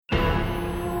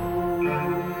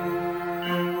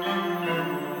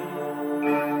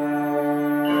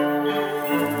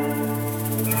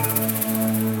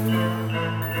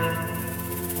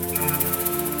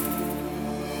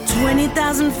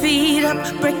2,000 feet up,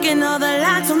 breaking all the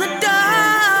lights on the doors.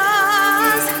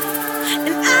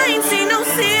 And I ain't seen no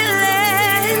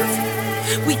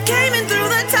ceilings. We came in through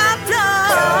the top floor.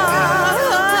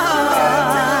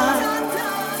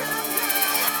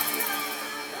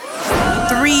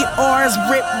 3 oars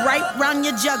rip right round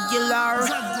your jugular.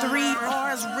 3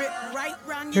 oars rip right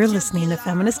round your You're listening to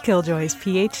Feminist Killjoys,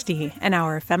 PhD, an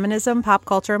hour of feminism, pop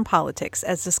culture, and politics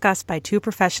as discussed by two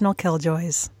professional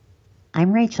killjoys.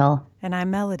 I'm Rachel. And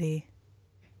I'm Melody.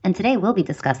 And today we'll be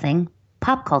discussing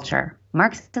pop culture,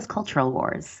 Marxist cultural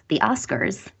wars, the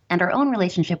Oscars, and our own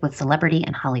relationship with celebrity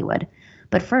and Hollywood.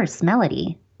 But first,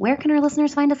 Melody, where can our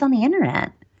listeners find us on the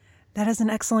internet? That is an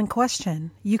excellent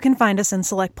question. You can find us in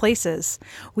select places.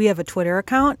 We have a Twitter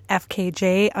account,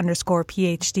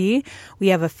 FKJ_PhD. We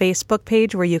have a Facebook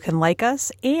page where you can like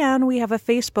us, and we have a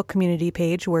Facebook community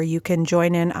page where you can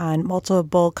join in on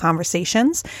multiple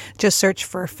conversations. Just search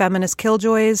for Feminist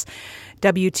Killjoys,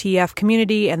 WTF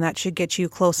Community, and that should get you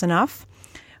close enough.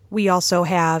 We also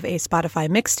have a Spotify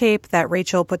mixtape that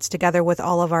Rachel puts together with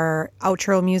all of our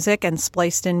outro music and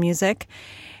spliced in music.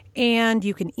 And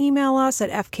you can email us at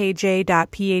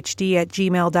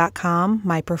fkj.phd@gmail.com,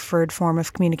 my preferred form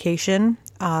of communication,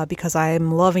 because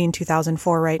I'm loving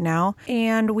 2004 right now.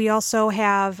 And we also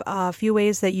have a few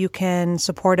ways that you can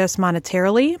support us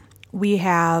monetarily. We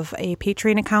have a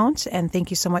Patreon account, and thank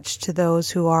you so much to those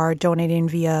who are donating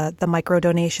via the micro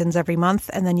donations every month.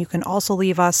 And then you can also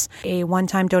leave us a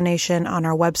one-time donation on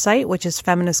our website, which is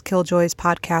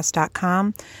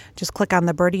feministkilljoyspodcast.com. Just click on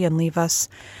the birdie and leave us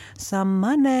some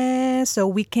money so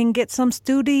we can get some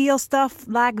studio stuff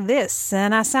like this.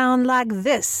 And I sound like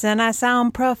this, and I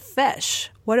sound profesh.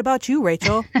 What about you,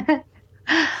 Rachel?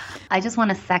 I just want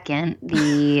to second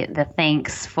the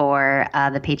thanks for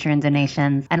the Patreon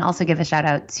donations, and also give a shout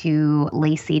out to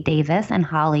Lacey Davis and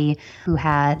Holly, who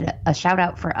had a shout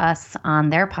out for us on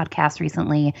their podcast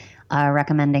recently,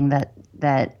 recommending that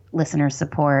listeners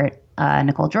support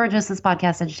Nicole Georges'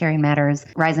 podcast, Vegetarian Matters,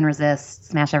 Rise and Resist,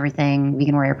 Smash Everything,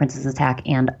 Vegan Warrior Princess Attack,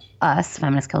 and us,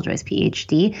 Feminist Killjoys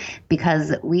PhD,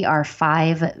 because we are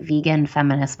 5 vegan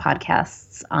feminist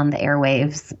podcasts on the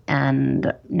airwaves.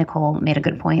 And Nicole made a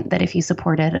good point that if you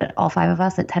supported all 5 of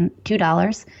us at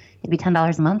 $2, it'd be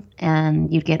 $10 a month,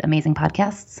 and you'd get amazing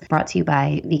podcasts brought to you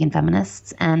by vegan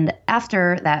feminists. And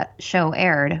after that show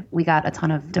aired, we got a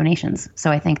ton of donations. So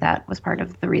I think that was part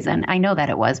of the reason. I know that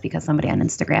it was because somebody on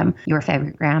Instagram, your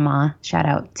favorite grandma, shout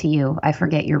out to you. I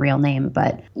forget your real name,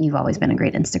 but you've always been a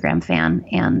great Instagram fan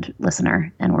and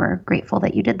listener, and we're grateful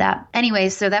that you did that. Anyway,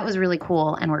 so that was really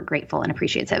cool, and we're grateful and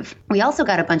appreciative. We also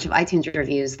got a bunch of iTunes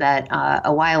reviews that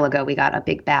a while ago we got a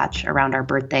big batch around our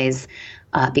birthdays.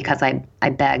 Because I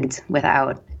begged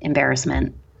without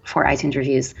embarrassment for iTunes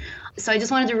reviews. So I just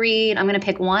wanted to read, I'm going to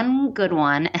pick one good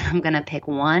one, and I'm going to pick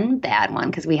one bad one,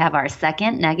 because we have our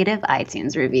second negative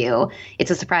iTunes review.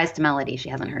 It's a surprise to Melody. She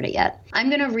hasn't heard it yet. I'm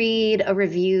going to read a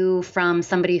review from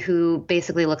somebody who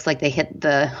basically looks like they hit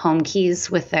the home keys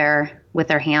with their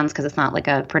hands, because it's not like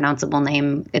a pronounceable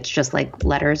name. It's just like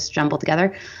letters jumbled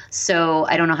together. So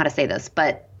I don't know how to say this,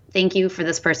 but thank you for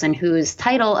this person whose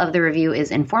title of the review is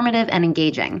Informative and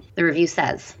Engaging. The review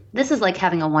says, "This is like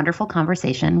having a wonderful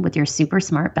conversation with your super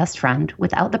smart best friend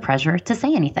without the pressure to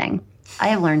say anything. I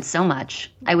have learned so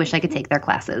much. I wish I could take their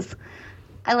classes."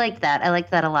 I like that. I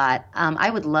like that a lot. I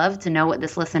would love to know what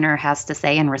this listener has to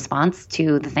say in response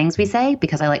to the things we say,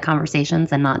 because I like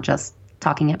conversations and not just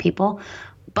talking at people.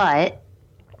 But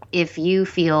if you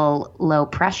feel low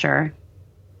pressure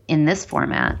in this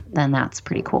format, then that's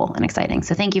pretty cool and exciting.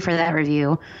 So thank you for that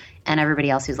review, and everybody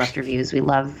else who's left reviews. We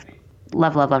love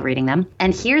reading them.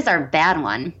 And here's our bad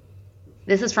one.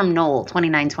 This is from Noel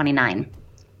 2929.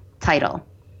 Title: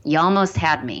 "You Almost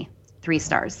Had Me." 3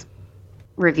 stars.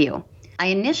 Review: "I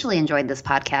initially enjoyed this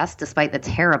podcast despite the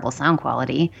terrible sound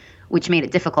quality, which made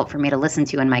it difficult for me to listen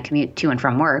to in my commute to and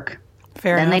from work.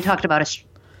 Fair Then enough. they talked about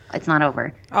it's not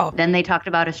over. Oh. Then they talked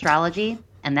about astrology,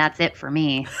 and that's it for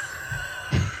me."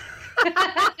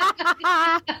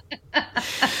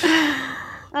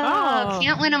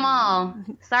 Can't win them all.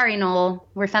 Sorry, Noel.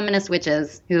 We're feminist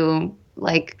witches who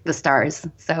like the stars.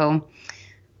 So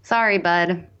sorry,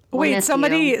 bud. We'll Wait, miss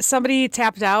you. somebody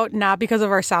tapped out, not because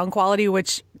of our sound quality,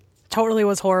 which totally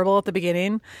was horrible at the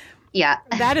beginning. Yeah.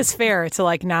 That is fair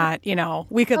to not,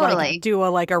 we could Totally. do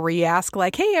a re-ask,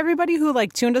 hey, everybody who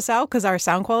tuned us out because our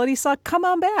sound quality sucked, come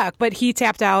on back. But he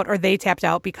tapped out, or they tapped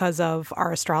out, because of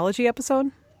our astrology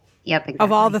episode. Yep, exactly.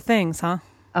 Of all the things, huh?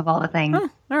 Of all the things. Oh,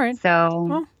 all right. So,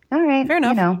 Well, all right. fair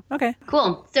enough. You know. Okay.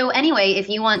 Cool. So anyway, if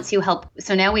you want to help,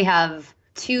 so now we have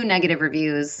 2 negative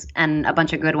reviews and a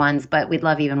bunch of good ones, but we'd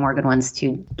love even more good ones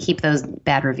to keep those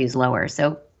bad reviews lower.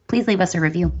 So please leave us a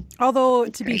review. Although,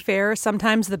 to be fair,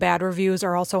 sometimes the bad reviews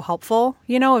are also helpful.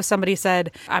 You know, if somebody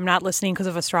said, I'm not listening because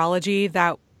of astrology,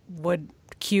 that would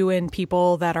cue in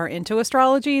people that are into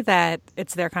astrology that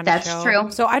it's their kind of show. That's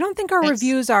true. So I don't think our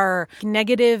reviews are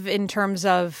negative in terms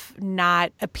of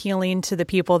not appealing to the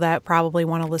people that probably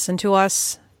want to listen to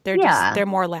us. They're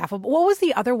more laughable. What was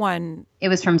the other one? It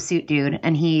was from Suit Dude,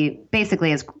 and he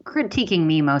basically is critiquing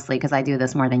me mostly because I do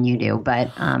this more than you do. But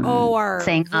our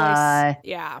saying voice.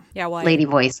 Well, lady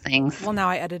voice things. Well, now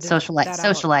I edited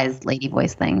socialized lady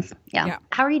voice things. Yeah.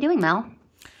 How are you doing, Mel?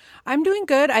 I'm doing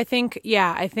good. I think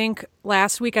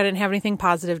last week I didn't have anything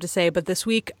positive to say, but this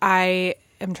week I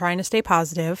am trying to stay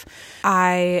positive.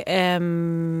 I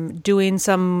am doing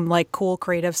some like cool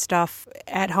creative stuff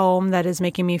at home that is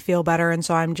making me feel better. And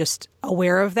so I'm just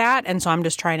aware of that. And so I'm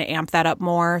just trying to amp that up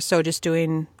more. So just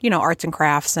doing, arts and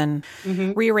crafts and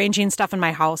rearranging stuff in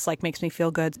my house like makes me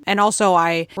feel good. And also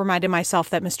I reminded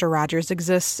myself that Mr. Rogers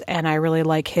exists and I really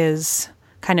like his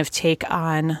kind of take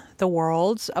on the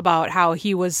world about how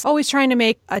he was always trying to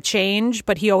make a change,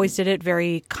 but he always did it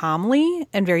very calmly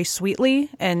and very sweetly.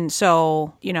 And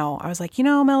so, I was like,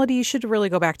 Melody, you should really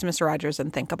go back to Mr. Rogers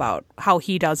and think about how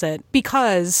he does it,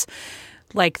 because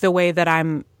like the way that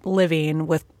I'm living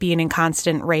with being in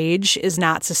constant rage is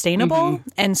not sustainable.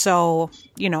 And so,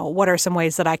 what are some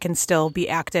ways that I can still be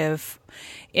active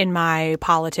in my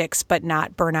politics, but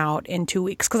not burn out in 2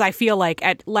 weeks? Because I feel like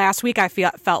last week I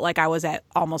felt like I was at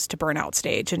almost to burnout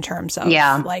stage in terms of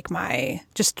like my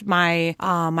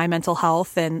mental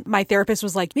health. And my therapist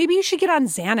was like, maybe you should get on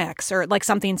Xanax or like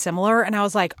something similar. And I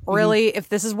was like, really, if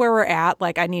this is where we're at,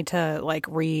 like I need to like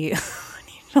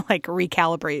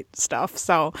recalibrate stuff.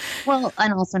 So, well,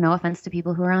 and also no offense to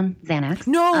people who are on Xanax.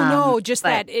 No, just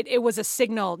that it was a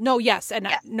signal. No, yes, and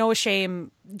no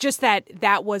shame. Just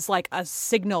that was like a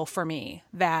signal for me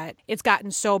that it's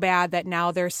gotten so bad that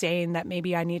now they're saying that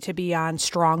maybe I need to be on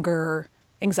stronger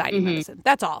anxiety medicine.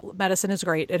 That's all. Medicine is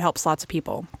great. It helps lots of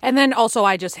people. And then also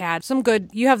I just had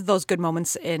you have those good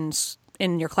moments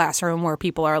in your classroom where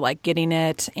people are like getting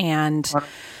it. And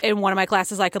in one of my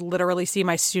classes, I could literally see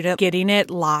my student getting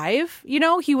it live.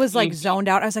 He was like zoned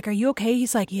out. I was like, are you okay?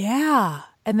 He's like, yeah.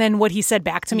 And then what he said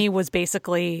back to me was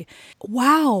basically,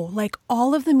 wow, like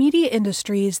all of the media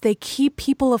industries, they keep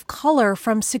people of color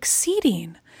from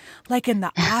succeeding. Like in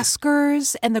the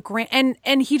Oscars and the grant,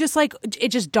 and he just like, it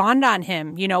just dawned on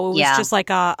him, it was just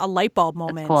like a light bulb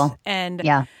moment. That's cool. And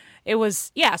it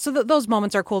was, so those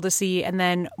moments are cool to see. And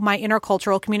then my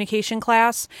intercultural communication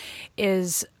class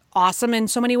is awesome in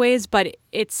so many ways, but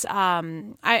it's,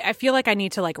 I feel like I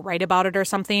need to like write about it or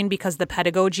something, because the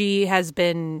pedagogy has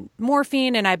been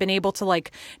morphing and I've been able to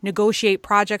like negotiate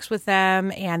projects with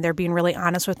them, and they're being really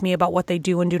honest with me about what they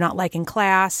do and do not like in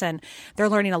class. And they're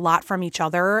learning a lot from each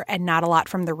other and not a lot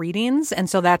from the readings. And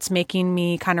so that's making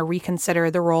me kind of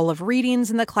reconsider the role of readings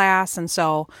in the class. And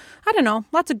so I don't know,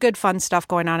 lots of good fun stuff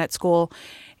going on at school.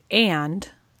 And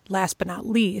last but not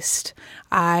least,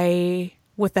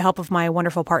 with the help of my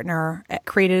wonderful partner,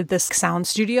 created this sound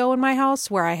studio in my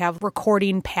house where I have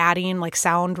recording padding, like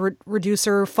sound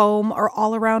reducer foam are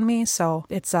all around me. So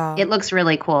it's it looks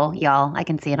really cool, y'all. I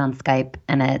can see it on Skype,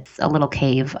 and it's a little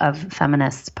cave of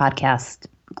feminist podcast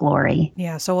glory.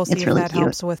 Yeah, so we'll see if that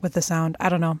helps with the sound. I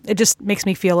don't know. It just makes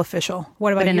me feel official.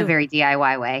 What about you? But in a very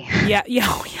DIY way. Yeah.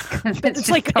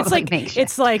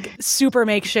 It's like super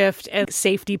makeshift and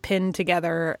safety pinned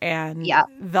together and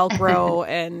Velcro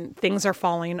and things are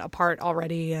falling apart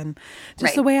already, and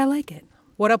just the way I like it.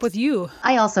 What up with you?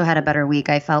 I also had a better week.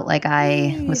 I felt like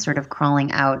I was sort of crawling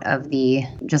out of the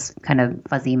just kind of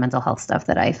fuzzy mental health stuff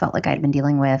that I felt like I'd been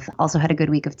dealing with. Also had a good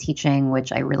week of teaching,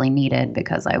 which I really needed,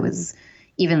 because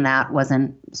even that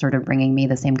wasn't sort of bringing me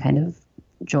the same kind of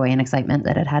joy and excitement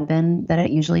that it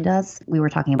usually does. We were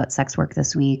talking about sex work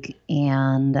this week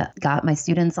and got my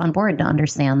students on board to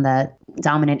understand that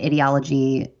dominant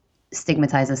ideology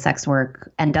stigmatizes sex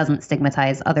work and doesn't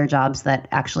stigmatize other jobs that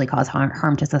actually cause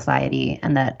harm to society,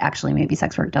 and that actually maybe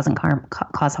sex work doesn't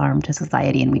cause harm to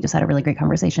society. And we just had a really great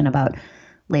conversation about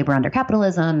labor under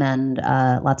capitalism and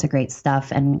lots of great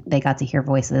stuff. And they got to hear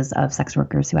voices of sex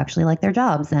workers who actually like their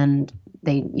jobs, and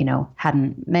they,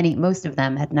 most of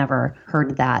them had never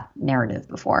heard that narrative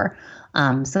before.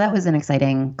 So that was an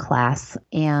exciting class.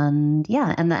 And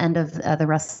and the end of the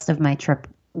rest of my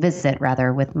visit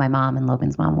with my mom and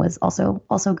Logan's mom was also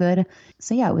good.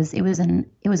 So it was an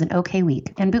okay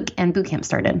week. And boot camp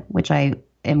started, which I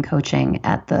am coaching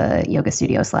at the yoga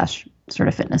studio / sort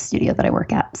of fitness studio that I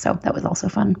work at. So that was also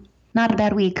fun. Not a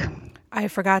bad week. I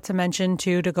forgot to mention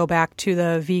too, to go back to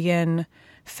the vegan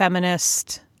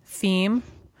feminist theme.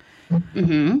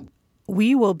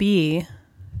 We will be,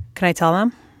 can I tell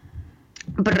them?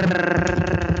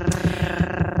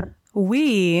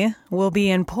 We will be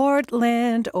in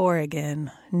Portland,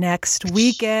 Oregon next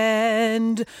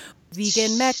weekend.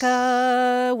 Vegan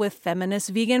Mecca with feminist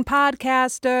vegan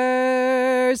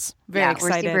podcasters. Very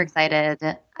excited. We're super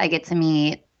excited. I get to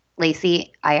meet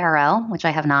Lacey IRL, which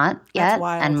I have not yet,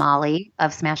 and Molly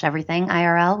of Smash Everything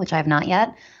IRL, which I have not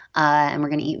yet. And we're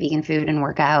going to eat vegan food and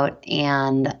work out.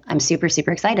 And I'm super,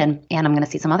 super excited. And I'm going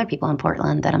to see some other people in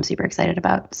Portland that I'm super excited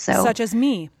about. So, such as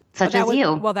me. Such as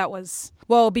you.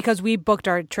 Well, because we booked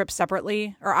our trip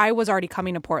separately, or I was already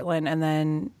coming to Portland, and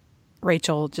then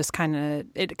Rachel just kind of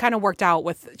worked out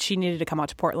with, she needed to come out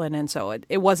to Portland. And so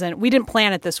it wasn't, we didn't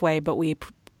plan it this way, but we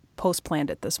post-planned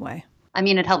it this way. I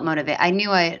mean, it helped motivate. I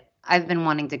knew I've been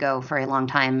wanting to go for a long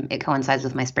time. It coincides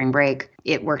with my spring break.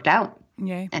 It worked out.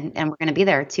 Yay. And we're going to be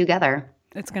there together.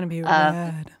 It's going to be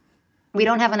rad. We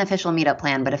don't have an official meetup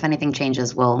plan, but if anything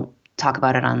changes, we'll talk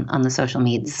about it on the social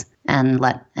medias and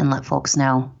let folks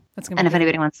know. And if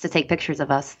anybody wants to take pictures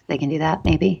of us, they can do that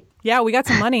maybe. Yeah, we got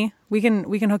some money. We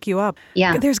can hook you up.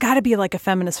 Yeah. There's got to be like a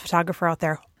feminist photographer out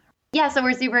there. Yeah, so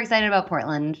we're super excited about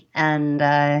Portland, and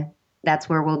that's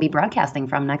where we'll be broadcasting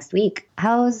from next week.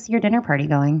 How's your dinner party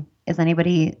going? Is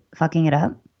anybody fucking it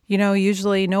up? You know,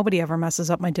 usually nobody ever messes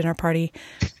up my dinner party.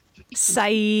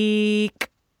 Psych.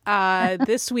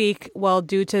 This week, well,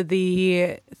 due to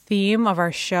the theme of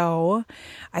our show,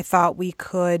 I thought we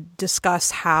could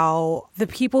discuss how the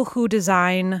people who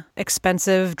design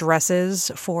expensive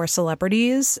dresses for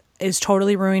celebrities is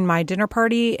totally ruining my dinner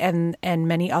party and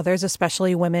many others,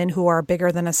 especially women who are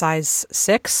bigger than a size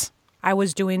 6. I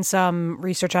was doing some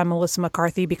research on Melissa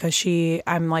McCarthy because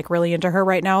I'm like really into her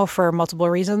right now for multiple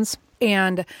reasons.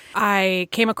 And I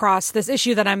came across this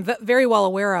issue that I'm very well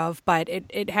aware of, but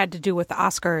it had to do with the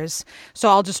Oscars. So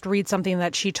I'll just read something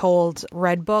that she told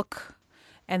Redbook,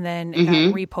 and then it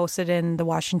got reposted in the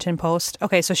Washington Post.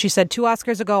 Okay, so she said, 2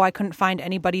 Oscars ago, I couldn't find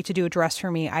anybody to do a dress for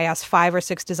me. I asked 5 or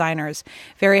 6 designers,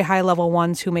 very high-level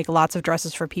ones who make lots of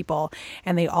dresses for people,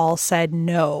 and they all said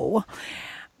no.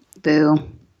 Boo.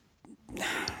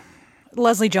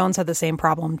 Leslie Jones had the same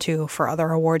problem, too, for other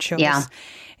award shows. Yeah.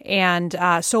 And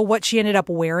so what she ended up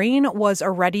wearing was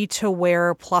a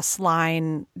ready-to-wear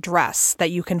plus-line dress that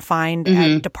you can find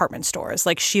at department stores.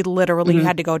 Like, she literally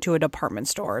had to go to a department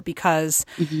store because,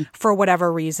 for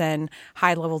whatever reason,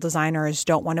 high-level designers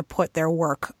don't want to put their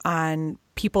work on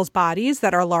people's bodies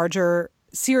that are larger,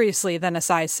 seriously, than a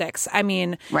size 6. I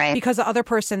mean, because the other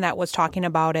person that was talking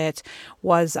about it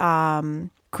was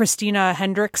Christina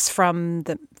Hendricks from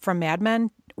Mad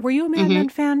Men. Were you a Mad Men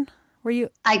fan? Were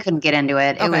you? I couldn't get into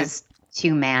it. Okay. It was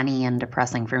too manny and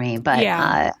depressing for me. But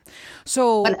yeah.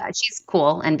 But she's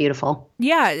cool and beautiful.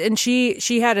 Yeah, and she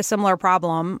had a similar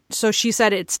problem. So she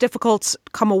said it's difficult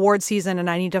come award season,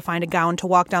 and I need to find a gown to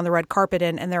walk down the red carpet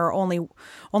in, and there are only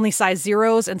size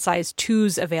 0s and size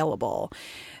 2s available.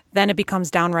 Then it becomes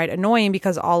downright annoying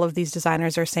because all of these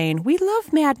designers are saying, we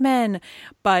love Mad Men,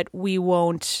 but we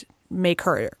won't make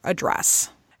her a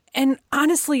dress. And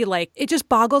honestly, like, it just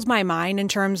boggles my mind in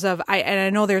terms of, I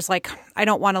know there's like, I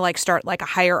don't want to like start like a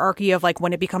hierarchy of like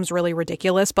when it becomes really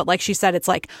ridiculous, but like she said, it's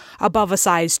like above a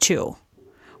size 2,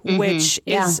 which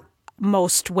is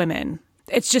most women.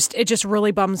 It just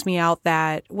really bums me out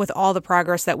that with all the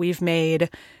progress that we've made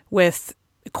with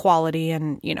equality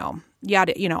and,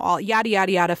 yada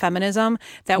yada feminism,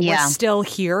 that we're still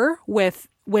here with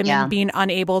women being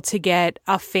unable to get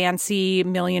a fancy $1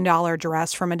 million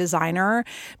dress from a designer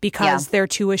because they're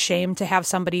too ashamed to have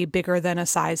somebody bigger than a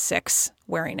size 6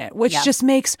 wearing it, which just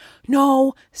makes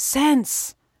no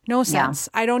sense. No sense.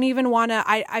 I don't even want to,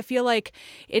 I feel like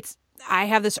I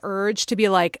have this urge to be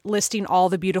like listing all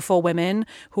the beautiful women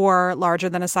who are larger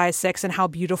than a size 6 and how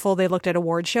beautiful they looked at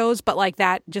award shows. But like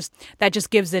that just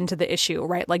gives into the issue,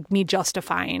 right? Like me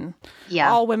justifying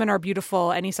all women are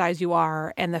beautiful, any size you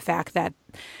are. And the fact that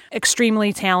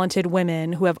extremely talented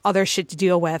women who have other shit to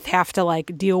deal with have to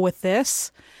like deal with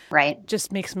this. Right.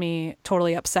 Just makes me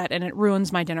totally upset, and it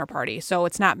ruins my dinner party. So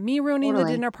it's not me ruining the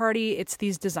dinner party, it's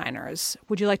these designers.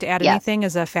 Would you like to add anything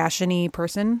as a fashion-y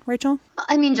person, Rachel?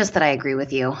 I mean, just that I agree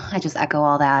with you. I just echo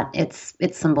all that.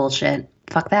 It's some bullshit.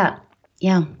 Fuck that.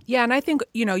 Yeah. Yeah, and I think,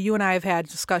 you and I have had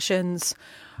discussions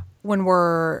when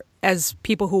we're, as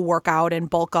people who work out and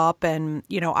bulk up, and,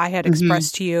 I had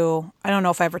expressed to you, I don't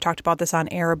know if I ever talked about this on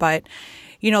air, but,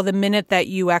 the minute that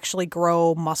you actually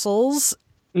grow muscles,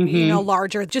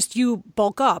 larger, just you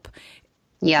bulk up.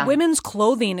 Yeah. Women's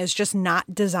clothing is just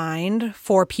not designed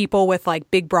for people with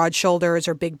like big broad shoulders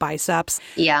or big biceps.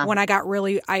 Yeah. When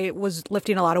I was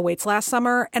lifting a lot of weights last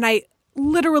summer, and I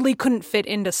literally couldn't fit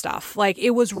into stuff. Like,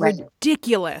 it was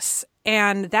ridiculous.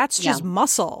 And that's just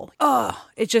muscle. Ugh.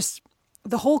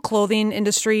 the whole clothing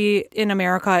industry in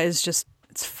America is just,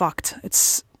 it's fucked.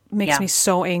 Makes me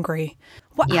so angry.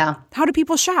 What? Yeah. How do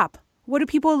people shop? What do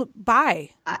people buy?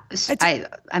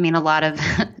 I mean, a lot of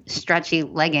stretchy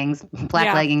leggings.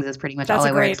 Black leggings is pretty much all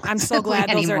I wear. I'm so glad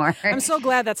I'm so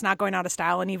glad that's not going out of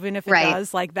style. And even if it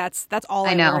does, like that's all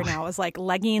I wear now is like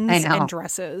leggings and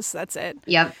dresses. That's it.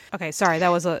 Yep. Okay, sorry, that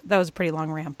was a pretty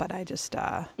long rant, but I just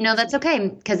No, that's okay,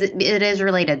 because it is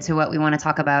related to what we want to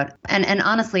talk about. And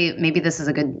honestly, maybe this is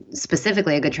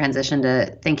specifically a good transition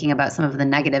to thinking about some of the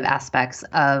negative aspects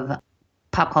of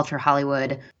pop culture,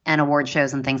 Hollywood, and award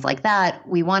shows and things like that.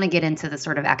 We want to get into the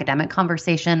sort of academic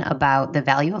conversation about the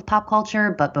value of pop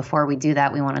culture. But before we do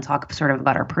that, we want to talk sort of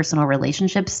about our personal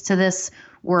relationships to this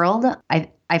world.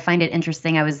 I find it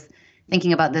interesting. I was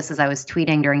thinking about this as I was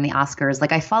tweeting during the Oscars.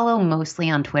 Like, I follow mostly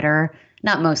on Twitter,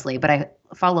 not mostly, but I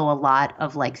follow a lot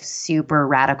of like super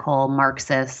radical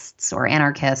Marxists or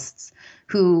anarchists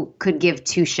who could give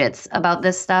two shits about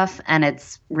this stuff. And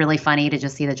it's really funny to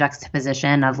just see the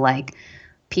juxtaposition of like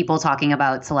people talking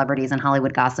about celebrities and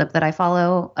Hollywood gossip that I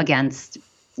follow against,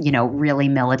 really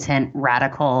militant,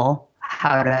 radical,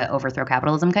 how to overthrow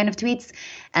capitalism kind of tweets.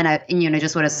 And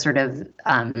just what is sort of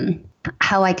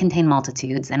how I contain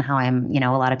multitudes and how I'm,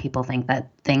 a lot of people think that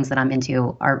things that I'm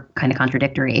into are kind of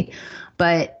contradictory.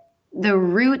 But the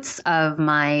roots of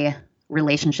my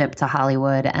relationship to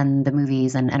Hollywood and the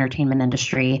movies and entertainment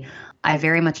industry, I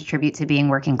very much attribute to being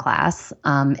working class.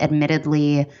 Long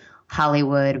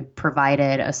Hollywood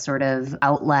provided a sort of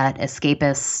outlet,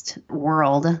 escapist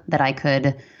world that I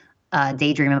could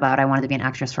daydream about. I wanted to be an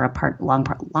actress for a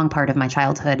long part of my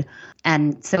childhood.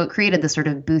 And so it created this sort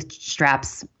of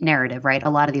bootstraps narrative, right? A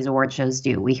lot of these award shows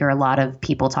do. We hear a lot of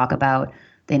people talk about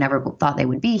they never thought they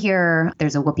would be here.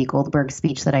 There's a Whoopi Goldberg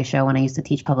speech that I show when I used to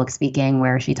teach public speaking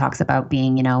where she talks about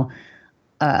being,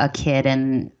 a kid,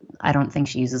 and I don't think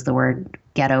she uses the word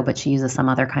ghetto, but she uses some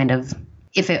other kind of,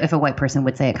 if a white person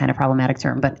would say it, kind of problematic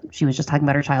term, but she was just talking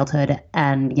about her childhood.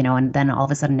 And, and then all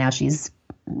of a sudden now she's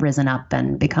risen up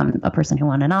and become a person who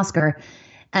won an Oscar.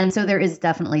 And so there is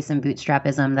definitely some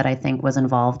bootstrapism that I think was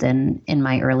involved in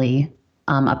my early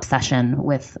obsession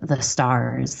with the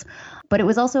stars. But it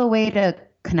was also a way to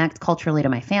connect culturally to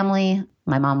my family.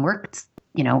 My mom worked,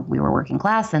 we were working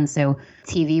class. And so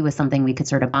TV was something we could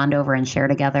sort of bond over and share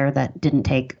together that didn't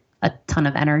take a ton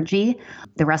of energy.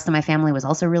 The rest of my family was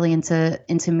also really into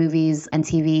movies and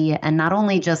TV, and not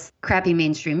only just crappy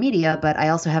mainstream media, but I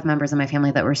also have members of my family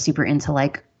that were super into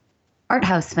like art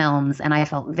house films. And I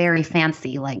felt very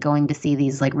fancy, like going to see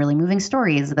these like really moving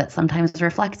stories that sometimes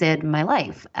reflected my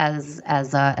life as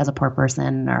a poor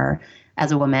person or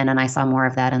as a woman. And I saw more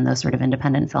of that in those sort of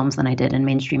independent films than I did in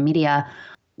mainstream media.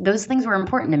 Those things were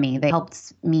important to me. They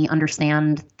helped me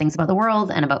understand things about the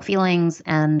world and about feelings.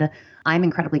 And I'm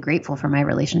incredibly grateful for my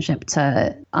relationship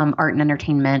to art and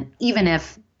entertainment, even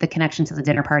if the connection to the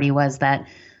dinner party was that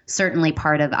certainly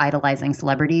part of idolizing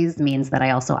celebrities means that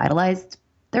I also idolized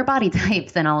their body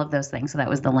types and all of those things. So that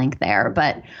was the link there.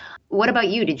 But what about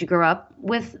you? Did you grow up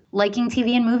with liking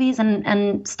TV and movies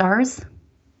and stars?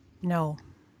 No.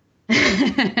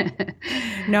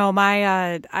 No,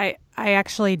 I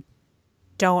actually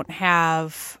don't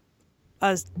have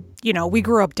we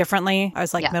grew up differently. I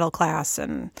was like middle class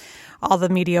and all the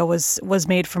media was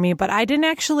made for me, but I didn't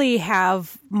actually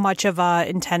have much of a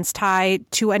intense tie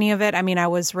to any of it. I mean, I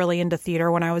was really into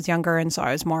theater when I was younger, and so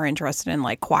I was more interested in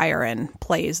like choir and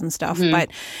plays and stuff.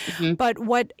 Mm-hmm. But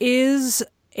what is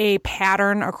a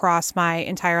pattern across my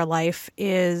entire life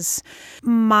is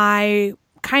my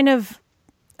kind of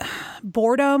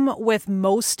boredom with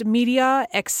most media,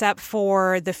 except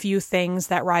for the few things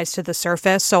that rise to the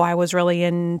surface. So I was really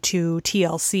into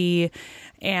TLC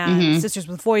and Sisters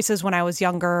with Voices when I was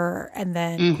younger, and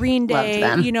then Green Day,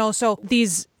 so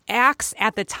these acts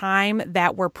at the time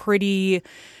that were pretty,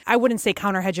 I wouldn't say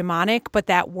counter-hegemonic, but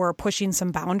that were pushing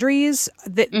some boundaries.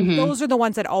 Those are the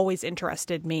ones that always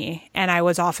interested me, and I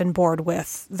was often bored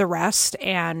with the rest,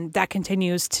 and that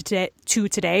continues to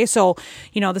today. So,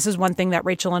 this is one thing that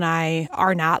Rachel and I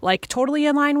are not like totally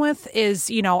in line with is,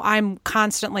 I'm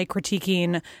constantly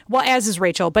critiquing, well, as is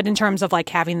Rachel, but in terms of like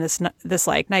having this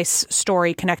like nice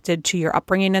story connected to your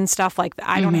upbringing and stuff, like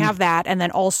I don't have that. And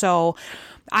then also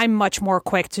I'm much more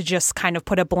quick to just kind of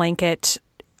put a blanket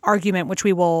argument, which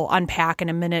we will unpack in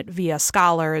a minute via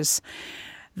scholars,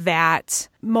 that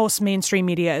most mainstream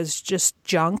media is just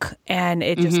junk and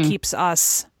it just keeps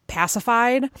us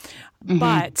pacified.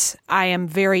 But I am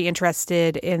very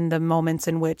interested in the moments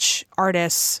in which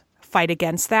artists fight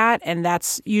against that. And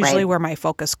that's usually where my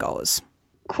focus goes.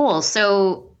 Cool.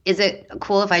 So is it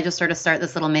cool if I just sort of start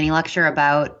this little mini lecture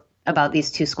about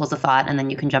these two schools of thought, and then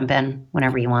you can jump in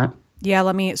whenever you want? Yeah,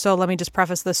 let me just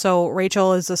preface this. So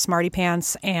Rachel is a smarty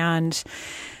pants, and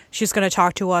she's going to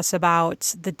talk to us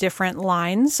about the different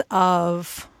lines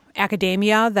of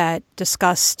academia that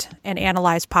discussed and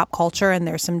analyzed pop culture, and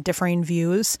there's some differing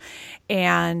views.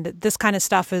 And this kind of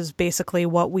stuff is basically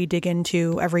what we dig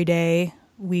into every day.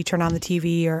 We turn on the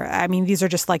TV, or these are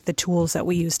just like the tools that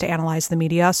we use to analyze the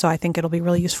media. So I think it'll be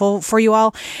really useful for you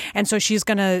all. And so she's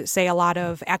going to say a lot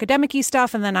of academic-y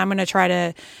stuff, and then I'm going to try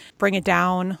to bring it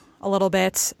down a little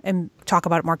bit and talk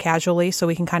about it more casually so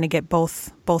we can kind of get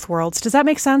both worlds. Does that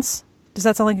make sense? Does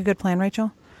that sound like a good plan,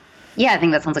 Rachel? Yeah, I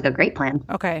think that sounds like a great plan.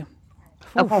 Okay.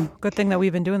 Good thing that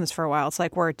we've been doing this for a while. It's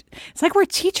like we're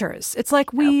teachers. It's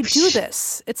like we do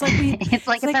this. It's like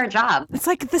it's our job. It's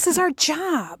like this is our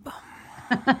job.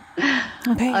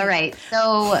 Okay. All right.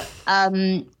 So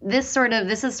this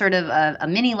is sort of a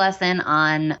mini lesson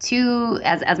on two,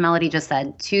 as Melody just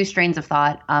said, two strains of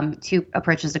thought, two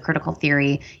approaches to critical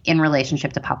theory in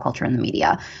relationship to pop culture and the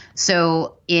media.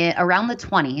 So around the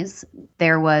 1920s,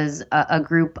 there was a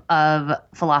group of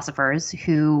philosophers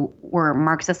who were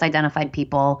Marxist identified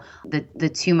people. The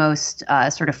two most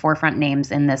sort of forefront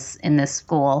names in this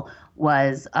school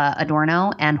was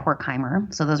Adorno and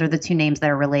Horkheimer. So those are the two names that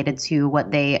are related to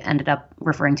what they ended up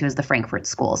referring to as the Frankfurt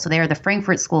School. So they are the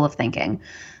Frankfurt School of Thinking.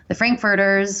 The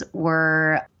Frankfurters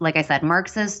were, like I said,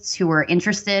 Marxists who were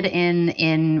interested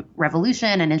in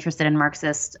revolution and interested in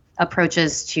Marxist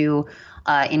approaches to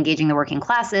engaging the working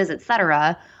classes,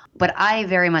 etc. But I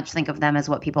very much think of them as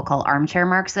what people call armchair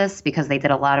Marxists, because they did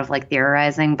a lot of like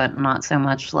theorizing, but not so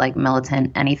much like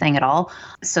militant anything at all.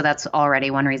 So that's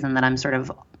already one reason that I'm sort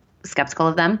of skeptical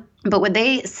of them. But what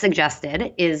they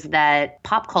suggested is that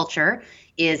pop culture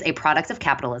is a product of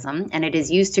capitalism, and it is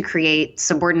used to create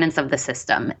subordinates of the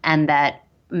system, and that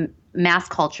mass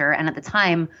culture, and at the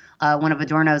time, one of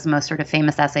Adorno's most sort of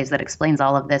famous essays that explains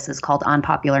all of this is called On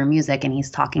Popular Music, and he's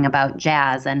talking about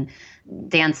jazz and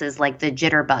dances like the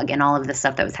jitterbug and all of this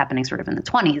stuff that was happening sort of in the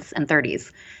 20s and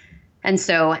 30s. And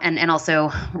so, and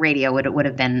also radio would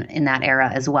have been in that era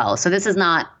as well. So this is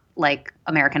not like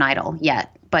American Idol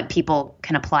yet, but people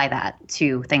can apply that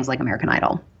to things like American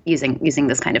Idol using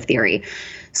this kind of theory.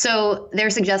 So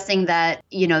they're suggesting that,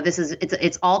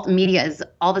 it's all media is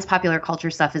all this popular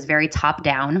culture stuff is very top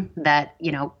down, that,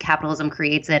 capitalism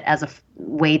creates it as a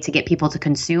way to get people to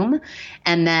consume.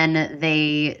 And then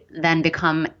they then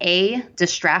become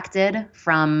distracted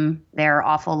from their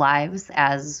awful lives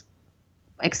as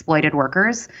exploited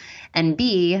workers, and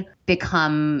B,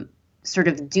 become sort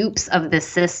of dupes of this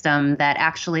system that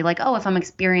actually like, oh, if I'm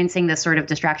experiencing this sort of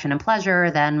distraction and pleasure,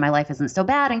 then my life isn't so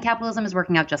bad and capitalism is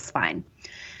working out just fine.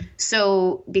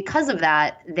 So because of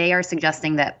that, they are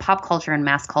suggesting that pop culture and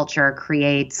mass culture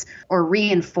create or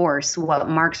reinforce what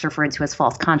Marx referred to as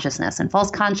false consciousness. And false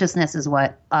consciousness is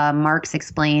what Marx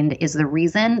explained is the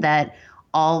reason that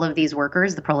all of these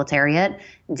workers, the proletariat,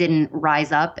 didn't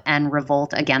rise up and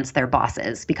revolt against their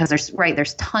bosses, because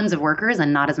there's tons of workers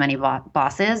and not as many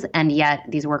bosses. And yet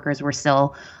these workers were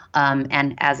still,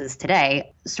 and as is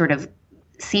today, sort of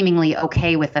seemingly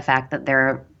okay with the fact that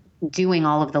they're doing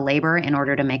all of the labor in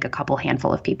order to make a couple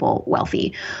handful of people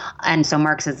wealthy. And so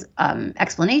Marx's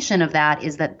explanation of that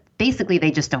is that basically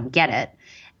they just don't get it.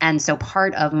 And so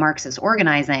part of Marxist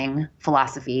organizing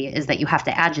philosophy is that you have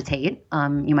to agitate.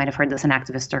 You might have heard this in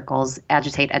activist circles,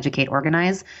 agitate, educate,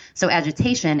 organize. So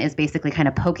agitation is basically kind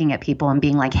of poking at people and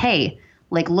being like, hey,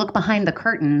 like look behind the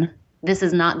curtain. This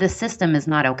system is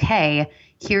not okay.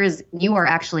 You are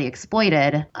actually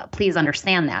exploited. Please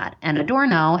understand that. And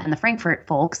Adorno and the Frankfurt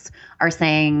folks are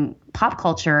saying pop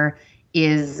culture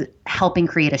is helping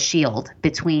create a shield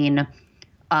between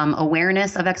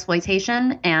awareness of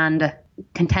exploitation and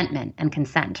contentment and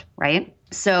consent, right?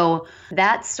 So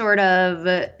that's sort of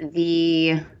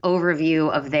the overview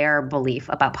of their belief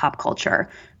about pop culture.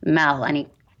 Mel,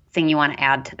 anything you want to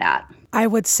add to that? I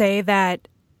would say that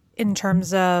in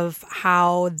terms of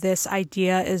how this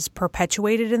idea is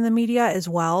perpetuated in the media as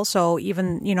well. So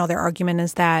even, their argument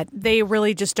is that they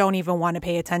really just don't even want to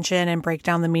pay attention and break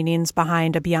down the meanings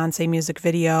behind a Beyonce music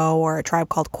video or a Tribe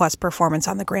Called Quest performance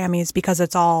on the Grammys, because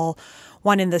it's all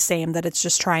one and the same, that it's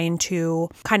just trying to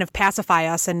kind of pacify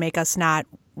us and make us not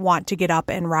want to get up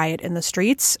and riot in the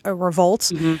streets or revolt.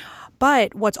 Mm-hmm.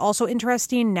 But what's also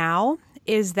interesting now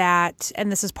is that,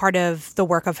 and this is part of the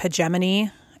work of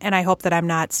hegemony, and I hope that I'm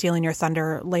not stealing your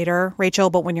thunder later,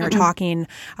 Rachel, but when you're talking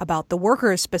about the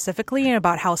workers specifically and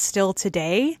about how still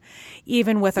today,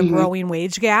 even with a growing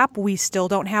wage gap, we still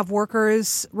don't have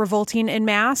workers revolting en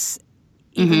masse,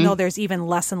 even though there's even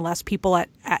less and less people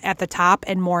at the top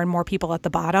and more people at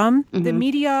the bottom. The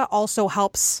media also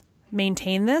helps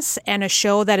maintain this. And a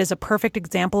show that is a perfect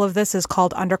example of this is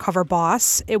called Undercover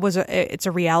Boss. It's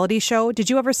a reality show. Did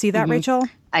you ever see that, Rachel?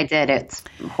 I did. It's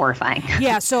horrifying.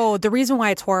 Yeah. So the reason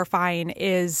why it's horrifying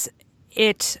is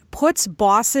it puts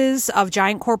bosses of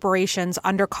giant corporations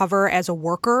undercover as a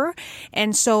worker.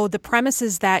 And so the premise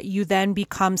is that you then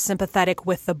become sympathetic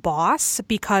with the boss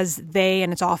because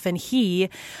and it's often he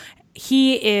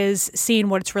is seeing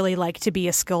what it's really like to be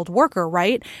a skilled worker,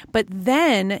 right? But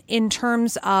then in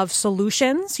terms of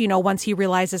solutions, once he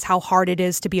realizes how hard it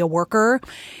is to be a worker,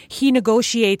 he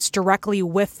negotiates directly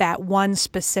with that one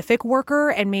specific worker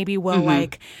and maybe will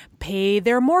pay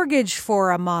their mortgage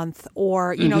for a month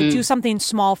or, do something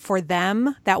small for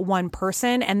them, that one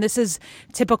person. And this is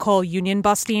typical union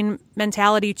busting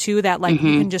mentality too, that you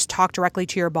can just talk directly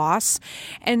to your boss.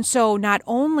 And so not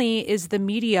only is the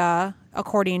media,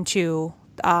 according to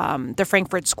the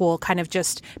Frankfurt School, kind of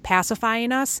just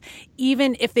pacifying us,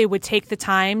 even if they would take the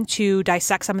time to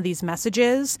dissect some of these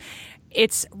messages,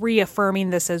 it's reaffirming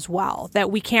this as well,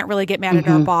 that we can't really get mad at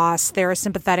our boss. They're a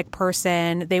sympathetic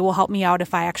person. They will help me out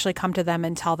if I actually come to them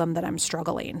and tell them that I'm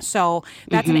struggling. So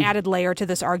that's an added layer to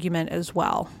this argument as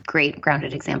well. Great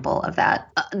grounded example of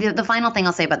that. The final thing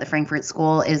I'll say about the Frankfurt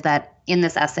School is that in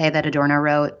this essay that Adorno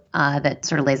wrote that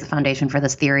sort of lays the foundation for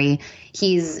this theory,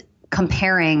 he's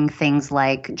comparing things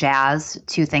like jazz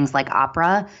to things like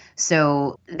opera.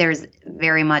 So there's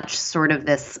very much sort of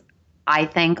this, I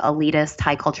think, elitist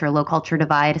high culture, low culture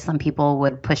divide. Some people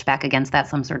would push back against that.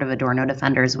 Some sort of Adorno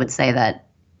defenders would say that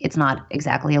it's not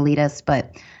exactly elitist,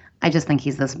 but I just think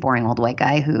he's this boring old white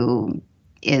guy who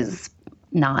is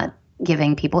not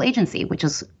giving people agency, which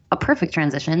is a perfect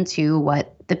transition to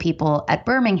what the people at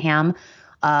Birmingham,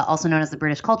 also known as the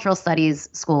British Cultural Studies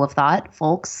School of Thought,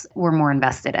 folks, were more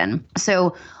invested in.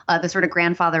 So the sort of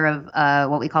grandfather of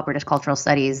what we call British Cultural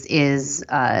Studies is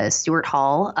Stuart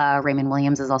Hall. Raymond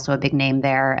Williams is also a big name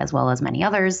there, as well as many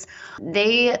others.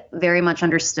 They very much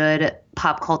understood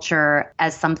pop culture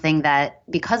as something that,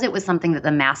 because it was something that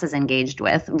the masses engaged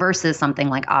with versus something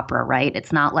like opera, right?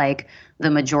 It's not like the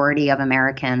majority of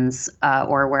Americans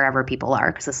or wherever people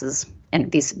are, because this is,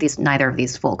 and these neither of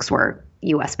these folks were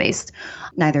U.S. based,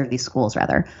 neither of these schools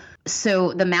rather.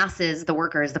 So the masses, the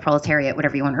workers, the proletariat,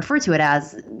 whatever you want to refer to it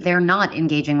as, they're not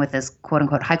engaging with this quote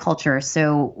unquote high culture.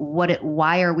 So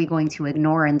why are we going to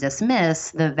ignore and dismiss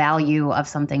the value of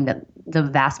something that the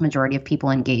vast majority of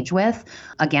people engage with?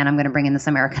 Again, I'm going to bring in this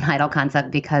American Idol concept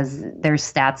because there's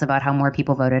stats about how more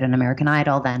people voted in American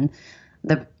Idol than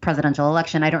the presidential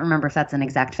election. I don't remember if that's an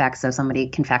exact fact, so somebody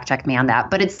can fact check me on that.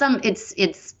 But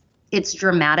it's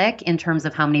dramatic in terms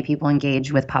of how many people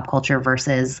engage with pop culture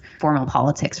versus formal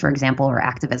politics, for example, or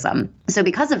activism. So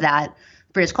because of that,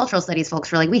 British Cultural Studies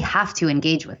folks were like, we have to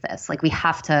engage with this. Like, we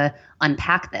have to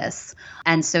unpack this.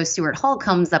 And so Stuart Hall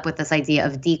comes up with this idea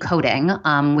of decoding,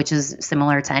 which is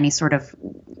similar to any sort of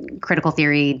critical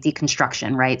theory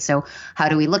deconstruction, right? So how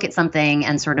do we look at something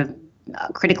and sort of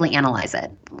critically analyze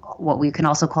it? What we can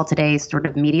also call today sort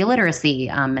of media literacy,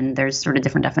 and there's sort of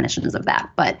different definitions of that.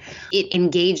 But it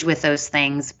engaged with those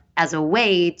things as a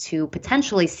way to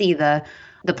potentially see the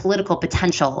political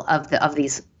potential of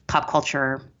these pop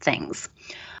culture things.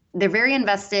 They're very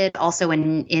invested also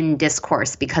in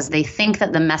discourse because they think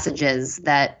that the messages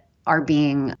that are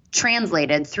being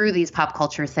translated through these pop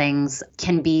culture things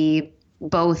can be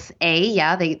both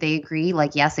they agree,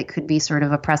 like, yes, it could be sort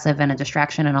of oppressive and a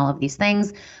distraction and all of these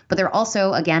things, but they're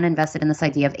also, again, invested in this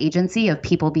idea of agency, of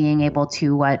people being able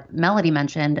to, what Melody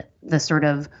mentioned, the sort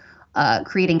of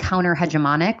creating counter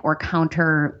hegemonic or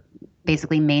counter,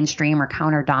 basically mainstream or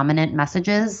counter dominant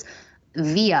messages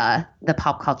via the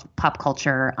pop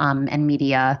culture and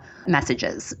media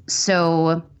messages.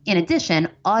 So in addition,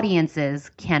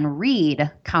 audiences can read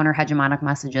counter hegemonic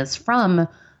messages from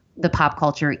the pop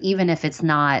culture, even if it's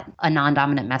not a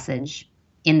non-dominant message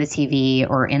in the TV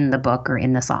or in the book or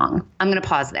in the song. I'm going to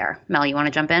pause there. Mel, you want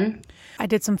to jump in? I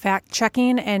did some fact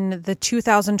checking, and the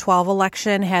 2012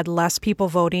 election had less people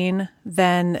voting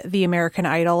than the American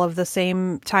Idol of the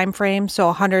same time frame. So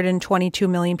 122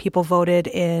 million people voted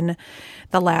in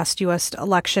the last U.S.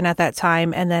 election at that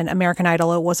time. And then American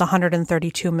Idol, it was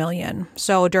 132 million.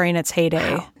 So during its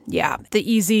heyday. Wow. Yeah. The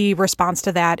easy response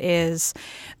to that is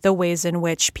the ways in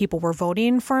which people were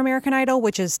voting for American Idol,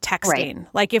 which is texting. Right.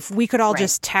 Like, if we could all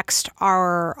just text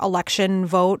our election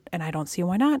vote, and I don't see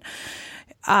why not,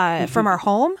 from our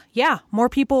home, more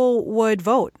people would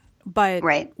vote. But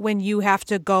when you have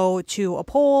to go to a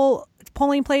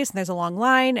polling place and there's a long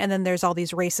line, and then there's all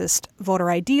these racist voter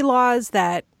ID laws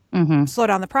that slow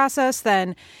down the process,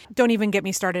 then don't even get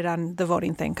me started on the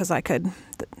voting thing, because I could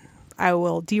I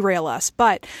will derail us.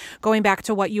 But going back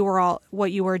to what you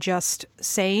were just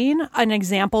saying, an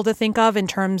example to think of in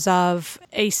terms of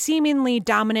a seemingly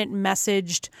dominant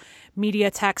messaged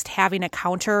media text having a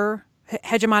counter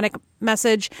hegemonic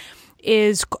message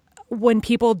is when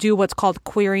people do what's called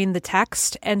queering the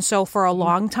text. And so for a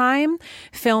long time,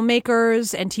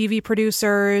 filmmakers and TV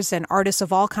producers and artists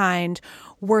of all kind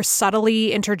were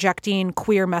subtly interjecting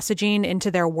queer messaging into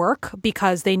their work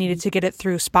because they needed to get it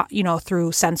through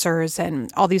through censors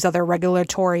and all these other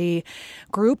regulatory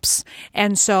groups.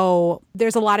 And so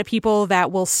there's a lot of people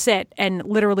that will sit and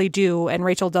literally do, and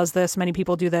Rachel does this, many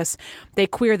people do this, they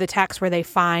queer the text where they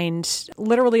find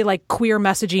literally like queer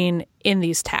messaging in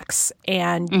these texts.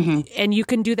 And and you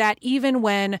can do that even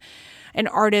when an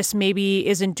artist maybe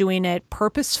isn't doing it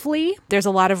purposefully. There's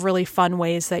a lot of really fun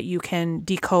ways that you can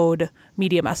decode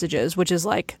media messages, which is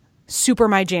like super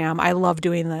my jam. I love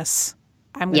doing this.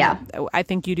 I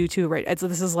think you do too, right?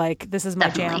 This is my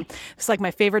Definitely. jam. It's like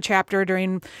my favorite chapter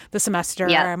during the semester.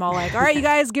 Yeah. I'm all like, all right, you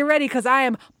guys get ready because I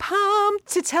am pumped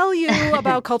to tell you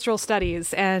about cultural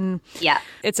studies. And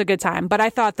it's a good time. But I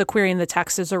thought the querying the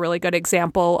text is a really good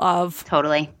example of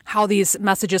Totally. how these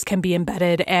messages can be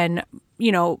embedded and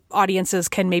audiences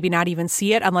can maybe not even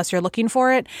see it unless you're looking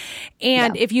for it.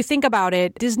 And if you think about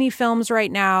it, Disney films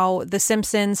right now, The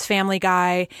Simpsons, Family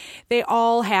Guy, they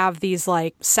all have these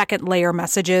like second layer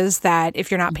messages that if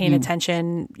you're not paying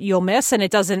attention, you'll miss. And it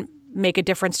doesn't make a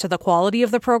difference to the quality of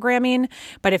the programming.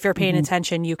 But if you're paying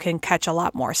attention, you can catch a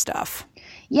lot more stuff.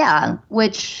 Yeah,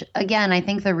 which, again, I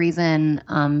think the reason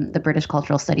the British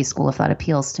Cultural Studies School of Thought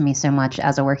appeals to me so much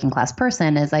as a working class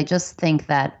person is I just think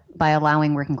that by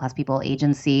allowing working class people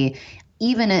agency,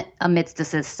 even amidst a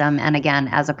system, and again,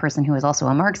 as a person who is also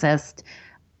a Marxist,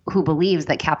 who believes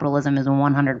that capitalism is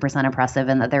 100% oppressive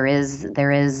and that there is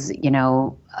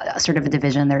a sort of a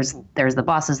division. There's the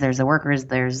bosses, there's the workers,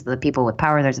 there's the people with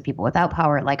power, there's the people without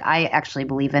power. Like, I actually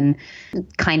believe in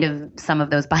kind of some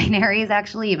of those binaries,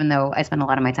 actually, even though I spend a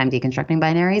lot of my time deconstructing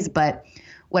binaries. But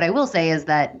what I will say is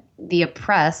that the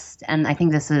oppressed, and I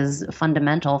think this is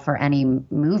fundamental for any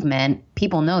movement,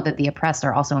 people know that the oppressed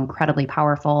are also incredibly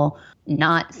powerful,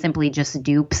 not simply just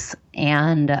dupes,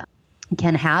 and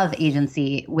can have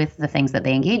agency with the things that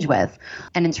they engage with.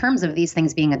 And in terms of these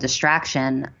things being a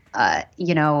distraction,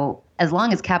 as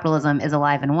long as capitalism is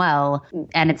alive and well,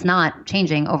 and it's not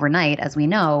changing overnight, as we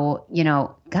know,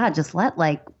 God, just let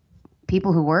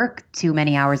people who work too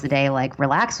many hours a day,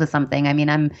 relax with something. I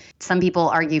mean, some people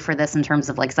argue for this in terms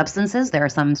of substances. There are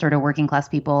some sort of working class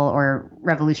people or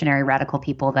revolutionary radical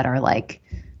people that are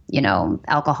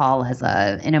alcohol as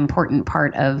an important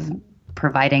part of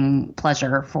providing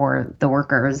pleasure for the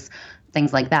workers,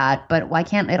 things like that. But why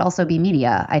can't it also be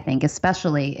media? I think,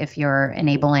 especially if you're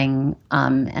enabling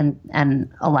and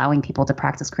allowing people to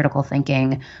practice critical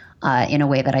thinking in a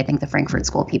way that I think the Frankfurt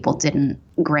School people didn't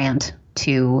grant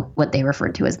to what they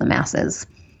referred to as the masses.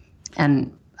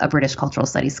 And a British cultural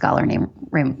studies scholar named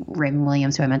Raymond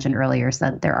Williams, who I mentioned earlier,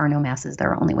 said there are no masses,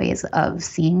 there are only ways of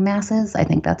seeing masses. I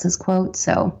think that's his quote.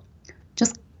 So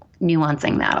just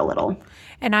nuancing that a little.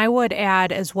 And I would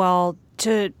add as well,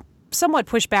 to somewhat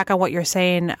push back on what you're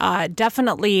saying,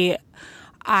 definitely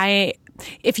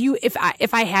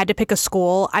if I had to pick a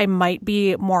school, I might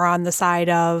be more on the side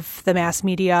of the mass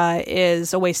media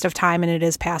is a waste of time and it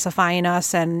is pacifying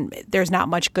us and there's not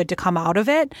much good to come out of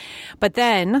it. But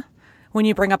then when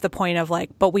you bring up the point of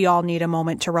but we all need a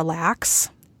moment to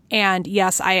relax. And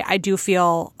yes, I do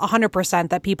feel 100%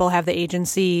 that people have the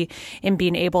agency in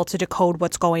being able to decode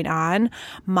what's going on.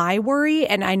 My worry,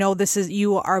 and I know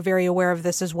you are very aware of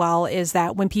this as well, is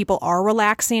that when people are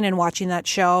relaxing and watching that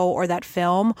show or that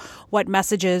film, what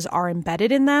messages are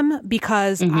embedded in them?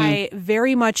 Because I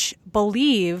very much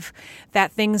believe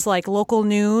that things like local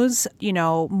news,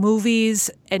 movies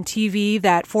and TV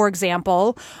that, for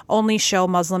example, only show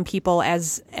Muslim people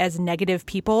as negative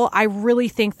people, I really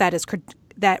think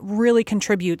that really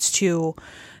contributes to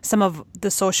some of the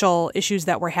social issues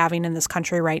that we're having in this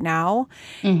country right now.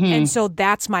 And so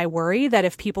that's my worry, that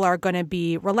if people are going to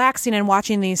be relaxing and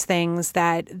watching these things,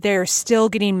 that they're still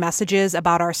getting messages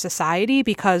about our society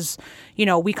because,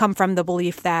 we come from the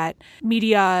belief that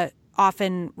media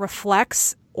often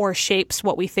reflects or shapes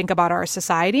what we think about our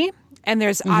society. And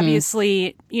there's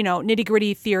obviously,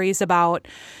 nitty-gritty theories about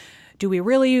do we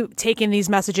really take in these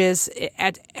messages?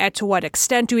 To what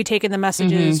extent do we take in the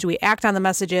messages? Do we act on the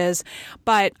messages?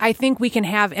 But I think we can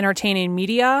have entertaining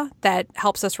media that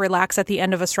helps us relax at the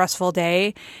end of a stressful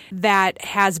day that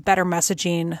has better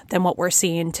messaging than what we're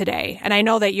seeing today. And I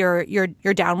know that you're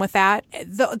down with that.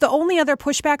 The only other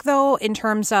pushback, though, in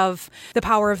terms of the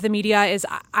power of the media is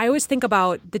I always think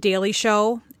about The Daily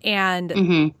Show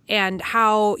and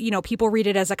how, people read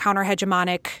it as a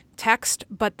counter-hegemonic text,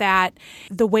 but that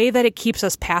the way that it keeps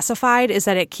us pacified is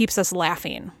that it keeps us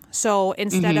laughing. So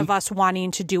instead of us wanting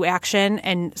to do action,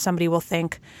 and somebody will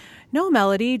think, no,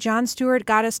 Melody, Jon Stewart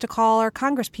got us to call our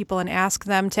Congress people and ask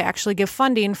them to actually give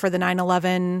funding for the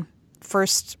 9/11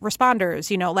 first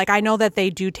responders. I know that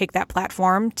they do take that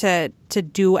platform to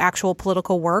do actual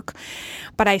political work,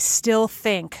 but I still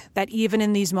think that even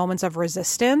in these moments of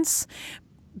resistance,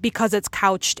 because it's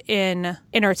couched in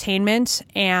entertainment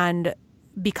and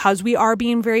because we are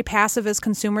being very passive as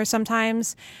consumers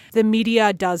sometimes, the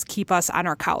media does keep us on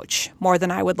our couch more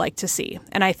than I would like to see.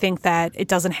 And I think that it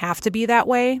doesn't have to be that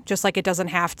way, just like it doesn't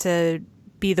have to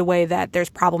be the way that there's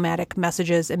problematic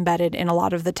messages embedded in a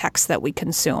lot of the texts that we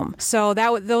consume. So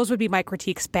those would be my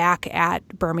critiques back at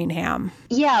Birmingham.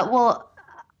 Yeah, well,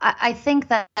 I think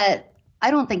that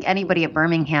I don't think anybody at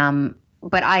Birmingham,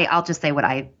 but I'll just say what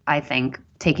I think,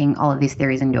 taking all of these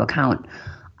theories into account.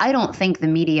 I don't think the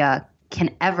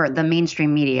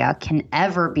mainstream media can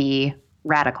ever be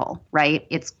radical, right?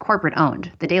 It's corporate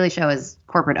owned. The Daily Show is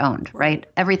corporate owned, right?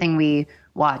 Everything we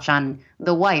watch on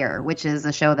The Wire, which is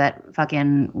a show that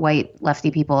fucking white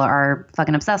lefty people are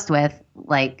fucking obsessed with,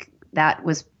 that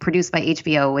was produced by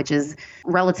HBO, which is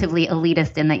relatively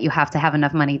elitist in that you have to have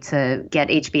enough money to get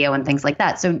HBO and things like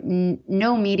that. So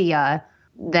no media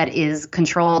that is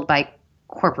controlled by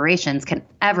corporations can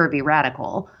ever be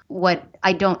radical.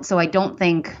 I don't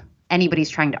think anybody's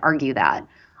trying to argue that.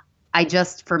 I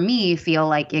just, for me, feel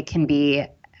like it can be,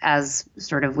 as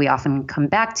sort of we often come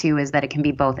back to, is that it can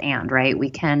be both and, right? We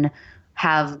can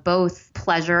have both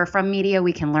pleasure from media.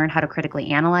 We can learn how to critically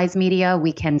analyze media.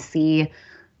 We can see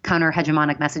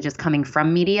counter-hegemonic messages coming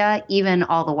from media, even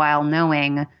all the while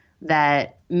knowing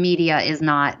that media is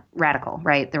not radical,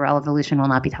 right? The revolution will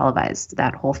not be televised,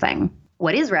 that whole thing.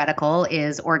 What is radical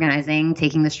is organizing,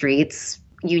 taking the streets,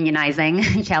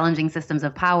 unionizing, challenging systems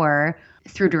of power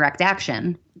through direct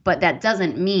action. But that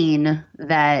doesn't mean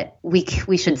that we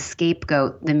should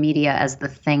scapegoat the media as the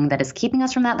thing that is keeping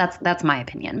us from that. That's my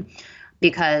opinion.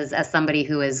 Because as somebody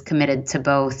who is committed to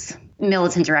both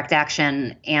militant direct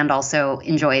action and also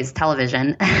enjoys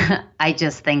television, I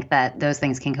just think that those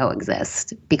things can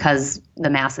coexist because the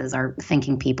masses are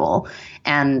thinking people,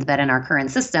 and that in our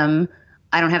current system,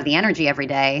 I don't have the energy every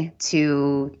day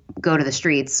to go to the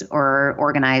streets or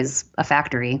organize a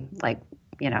factory.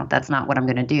 That's not what I'm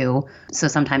going to do. So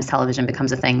sometimes television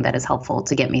becomes a thing that is helpful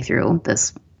to get me through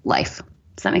this life.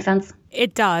 Does that make sense?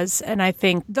 It does. And I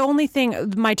think the only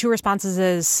thing, my two responses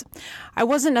is, I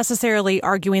wasn't necessarily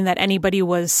arguing that anybody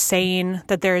was saying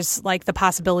that there's the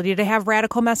possibility to have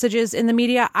radical messages in the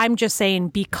media. I'm just saying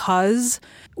because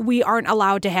we aren't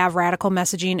allowed to have radical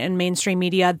messaging in mainstream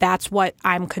media, that's what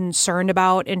I'm concerned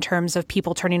about in terms of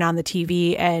people turning on the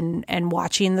TV and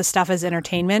watching the stuff as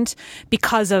entertainment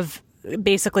because of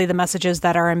basically the messages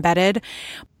that are embedded.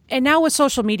 And now with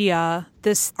social media,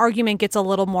 this argument gets a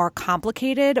little more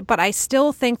complicated, but I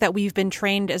still think that we've been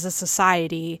trained as a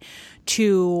society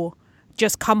to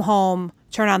just come home,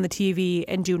 turn on the TV,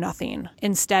 and do nothing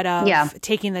instead of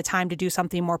taking the time to do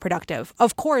something more productive.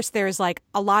 Of course, there's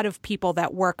a lot of people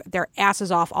that work their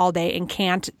asses off all day and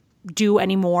can't do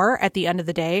any more at the end of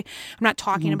the day. I'm not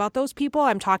talking about those people.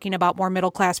 I'm talking about more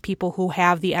middle-class people who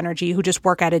have the energy, who just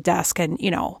work at a desk and,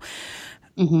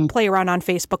 play around on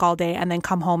Facebook all day and then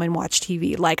come home and watch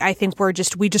TV. I think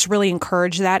we just really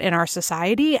encourage that in our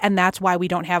society. And that's why we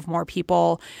don't have more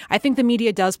people. I think the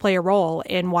media does play a role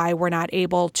in why we're not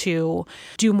able to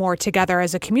do more together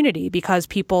as a community, because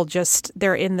people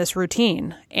they're in this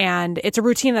routine. And it's a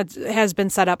routine that has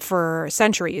been set up for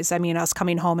centuries. I mean, us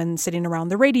coming home and sitting around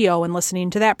the radio and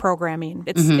listening to that programming.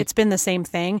 It's been the same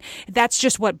thing. That's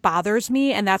just what bothers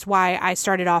me. And that's why I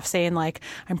started off saying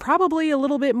I'm probably a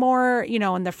little bit more,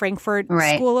 in the Frankfurt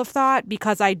school of thought,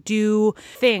 because I do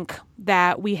think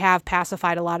that we have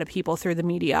pacified a lot of people through the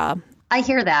media. I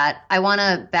hear that. I want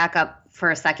to back up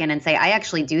for a second and say I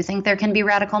actually do think there can be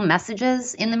radical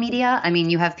messages in the media. I mean,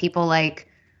 you have people like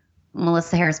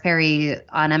Melissa Harris Perry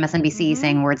on MSNBC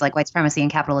saying words like white supremacy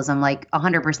and capitalism,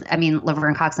 100%. I mean,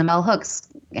 Laverne Cox and Bell Hooks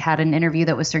had an interview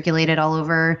that was circulated all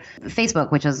over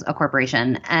Facebook, which is a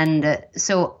corporation. And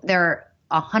so there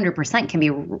 100% can be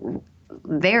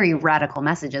very radical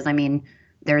messages. I mean,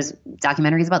 There's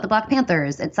documentaries about the Black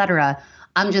Panthers, etc.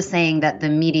 I'm just saying that the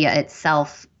media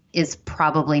itself is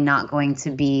probably not going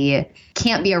to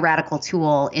can't be a radical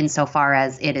tool insofar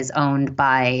as it is owned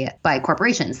by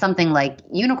corporations. Something like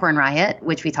Unicorn Riot,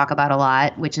 which we talk about a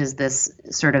lot, which is this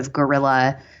sort of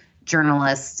guerrilla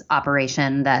journalist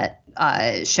operation that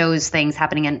shows things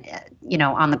happening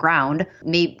on the ground.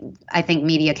 I think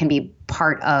media can be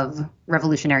part of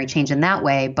revolutionary change in that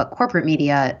way, but corporate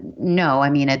media, no. I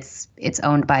mean, it's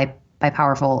owned by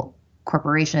powerful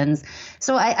corporations.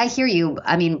 So I hear you.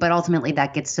 I mean, but ultimately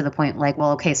that gets to the point like,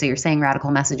 well, okay, so you're saying radical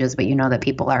messages, but you know that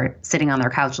people are sitting on their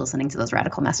couch listening to those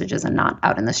radical messages and not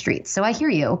out in the streets. So I hear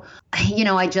you.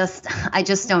 I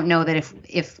just don't know that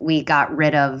if we got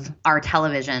rid of our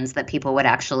televisions that people would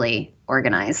actually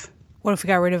organize. What if we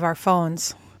got rid of our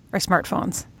phones, our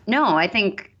smartphones? No, I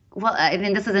think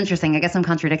this is interesting. I guess I'm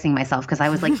contradicting myself because I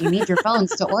was like, you need your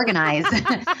phones to organize.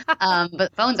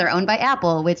 But phones are owned by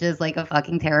Apple, which is like a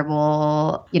fucking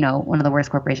terrible, one of the worst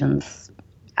corporations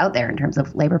out there in terms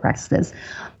of labor practices.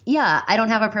 Yeah, I don't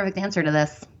have a perfect answer to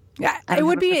this. Yeah, it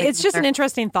would be. It's just an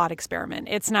interesting thought experiment.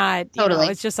 It's not totally.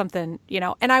 It's just something,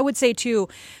 And I would say too,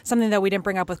 something that we didn't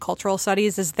bring up with cultural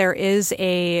studies is there is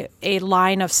a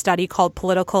line of study called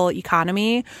political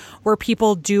economy, where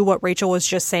people do what Rachel was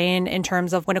just saying in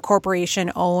terms of when a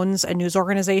corporation owns a news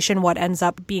organization, what ends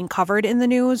up being covered in the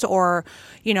news, or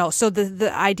So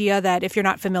the idea that if you're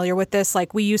not familiar with this,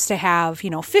 like we used to have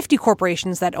 50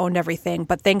 corporations that owned everything,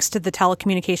 but thanks to the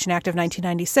Telecommunication Act of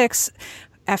 1996.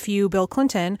 F.U. Bill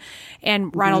Clinton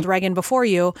and Ronald Reagan before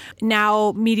you,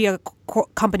 now media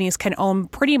companies can own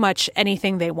pretty much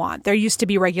anything they want. There used to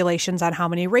be regulations on how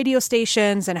many radio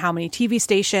stations and how many TV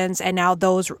stations, and now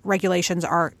those regulations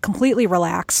are completely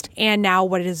relaxed. And now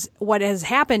what has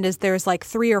happened is there's like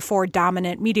 3 or 4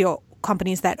 dominant media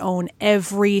companies that own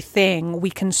everything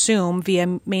we consume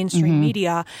via mainstream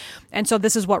media. And so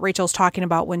this is what Rachel's talking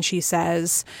about when she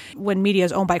says when media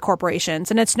is owned by corporations.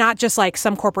 And it's not just like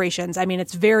some corporations. I mean,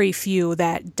 it's very few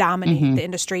that dominate the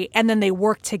industry. And then they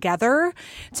work together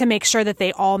to make sure that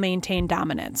they all maintain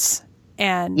dominance.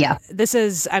 And this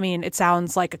is, I mean, it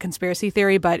sounds like a conspiracy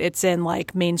theory, but it's in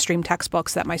like mainstream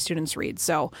textbooks that my students read.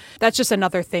 So that's just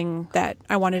another thing that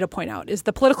I wanted to point out is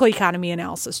the political economy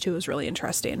analysis too is really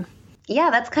interesting. Yeah,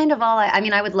 that's kind of all.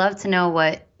 I would love to know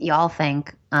what y'all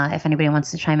think. If anybody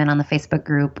wants to chime in on the Facebook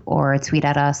group or tweet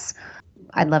at us,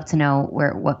 I'd love to know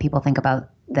what people think about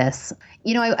this.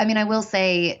 I will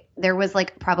say there was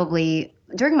like probably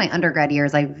during my undergrad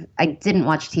years, I didn't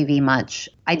watch TV much.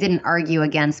 I didn't argue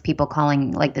against people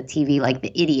calling like the TV like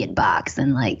the idiot box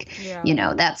and like,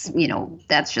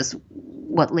 that's just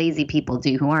what lazy people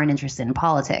do who aren't interested in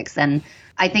politics. And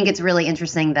I think it's really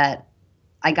interesting that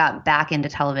I got back into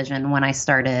television when I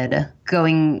started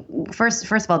going first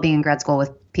of all, being in grad school with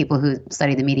people who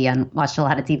studied the media and watched a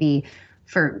lot of TV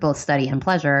for both study and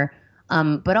pleasure.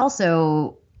 But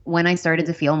also when I started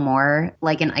to feel more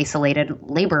like an isolated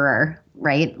laborer,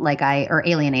 right? Or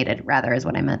alienated rather is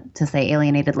what I meant to say,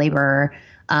 alienated laborer,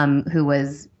 who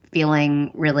was feeling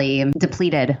really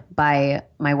depleted by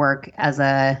my work as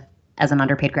an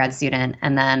underpaid grad student.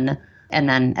 And then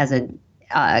as a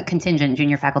contingent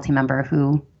junior faculty member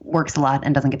who works a lot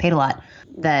and doesn't get paid a lot,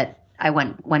 that I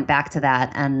went back to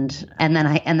that, and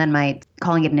then my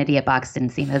calling it an idiot box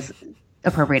didn't seem as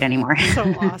appropriate anymore. So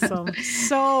awesome.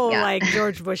 So like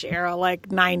George Bush era, like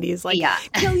 90s, like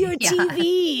kill your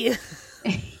TV.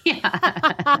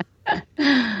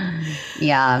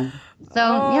 So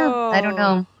I don't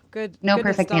know. Good. No good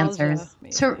perfect nostalgia.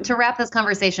 answers. To wrap this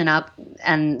conversation up,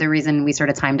 and the reason we sort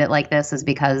of timed it like this is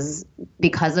because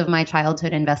of my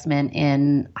childhood investment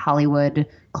in Hollywood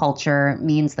culture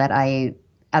means that I,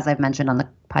 as I've mentioned on the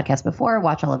podcast before,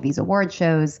 watch all of these award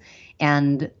shows.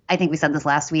 And I think we said this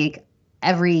last week,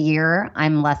 every year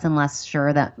I'm less and less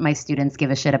sure that my students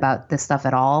give a shit about this stuff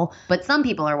at all. But some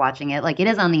people are watching it. Like, it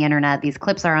is on the internet. These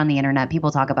clips are on the internet. People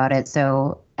talk about it.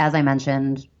 So as I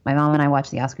mentioned, my mom and I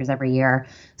watch the Oscars every year.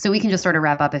 So we can just sort of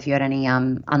wrap up if you had any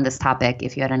on this topic,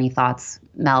 if you had any thoughts,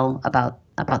 Mel, about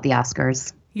the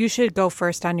Oscars. You should go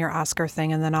first on your Oscar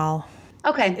thing, and then I'll.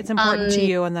 Okay, it's important to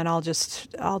you, and then I'll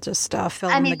just fill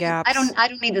in the gaps. I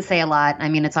don't need to say a lot. I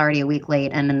mean, it's already a week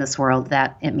late, and in this world,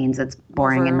 that it means it's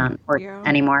boring and not important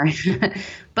anymore.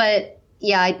 But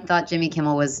yeah, I thought Jimmy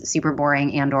Kimmel was super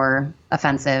boring and/or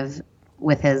offensive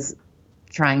with his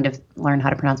trying to learn how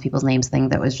to pronounce people's names thing.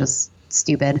 That was just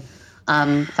stupid.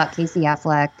 Fuck Casey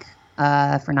Affleck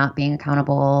for not being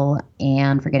accountable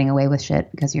and for getting away with shit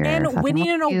because you're winning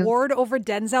an award over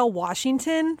Denzel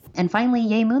Washington. And finally,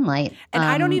 yay Moonlight. And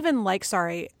I don't even like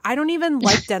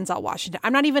Denzel Washington.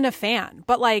 I'm not even a fan,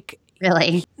 but like,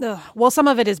 Really? Ugh. Well, some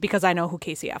of it is because I know who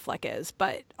Casey Affleck is,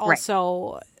 but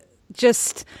also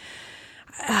just,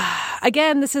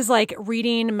 again, this is like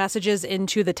reading messages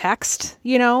into the text,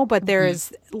 but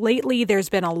lately there's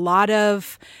been a lot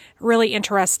of really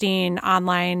interesting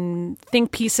online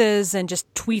think pieces and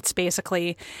just tweets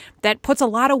basically that puts a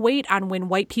lot of weight on when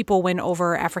white people win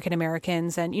over African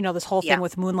Americans and, this whole thing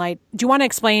with Moonlight. Do you want to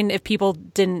explain, if people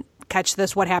didn't catch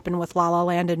this, what happened with La La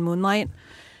Land and Moonlight?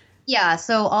 Yeah,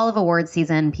 so all of awards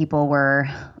season, people were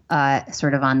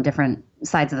sort of on different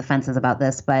sides of the fences about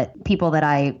this, but people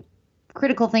that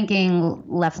critical thinking,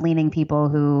 left-leaning people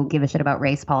who give a shit about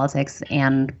race, politics,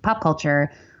 and pop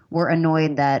culture were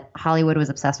annoyed that Hollywood was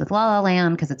obsessed with La La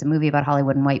Land because it's a movie about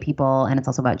Hollywood and white people, and it's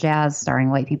also about jazz starring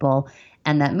white people,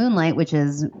 and that Moonlight, which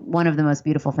is one of the most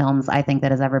beautiful films I think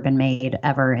that has ever been made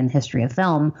ever in the history of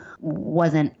film,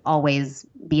 wasn't always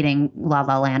beating La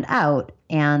La Land out.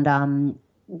 And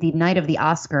the night of the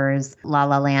Oscars, La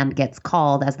La Land gets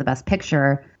called as the Best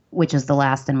Picture, which is the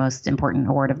last and most important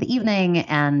award of the evening.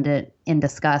 And in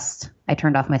disgust, I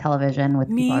turned off my television with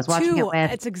people I was watching it with.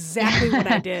 That's exactly what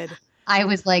I did. I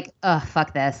was like, ugh,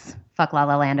 fuck this. Fuck La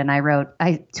La Land. And I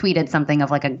tweeted something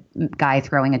of like a guy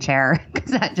throwing a chair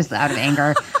just out of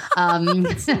anger.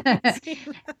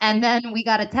 And then we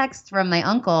got a text from my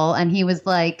uncle and he was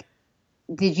like,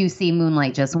 did you see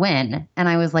Moonlight just win? And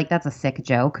I was like, that's a sick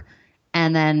joke.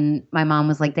 And then my mom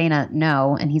was like, Dana,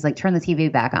 no. And he's like, turn the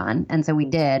TV back on. And so we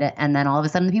did. And then all of a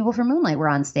sudden the people from Moonlight were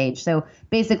on stage. So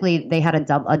basically they had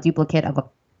a duplicate of a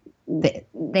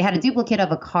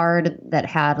card that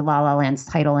had La La Land's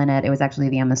title in it. It was actually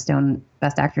the Emma Stone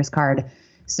Best Actress card.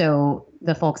 So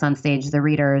the folks on stage, the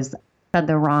readers, said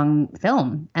the wrong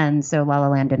film. And so La La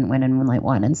Land didn't win and Moonlight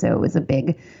won. And so it was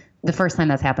the first time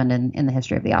that's happened in the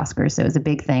history of the Oscars. So it was a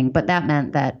big thing. But that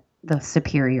meant that the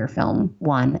superior film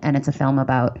won. And it's a film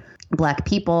about Black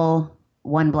people,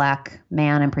 one Black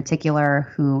man in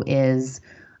particular who is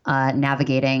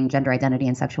navigating gender identity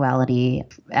and sexuality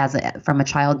from a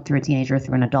child through a teenager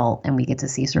through an adult. And we get to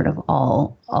see sort of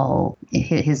all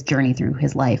his journey through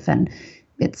his life. And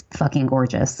it's fucking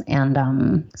gorgeous.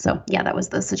 And so, yeah, that was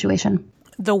the situation.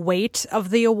 The weight of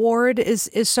the award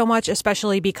is so much,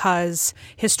 especially because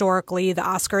historically the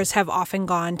Oscars have often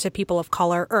gone to people of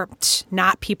color, or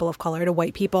not people of color, to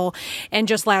white people. And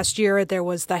just last year there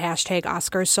was the hashtag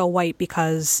Oscars So White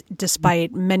because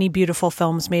despite many beautiful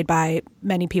films made by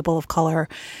many people of color,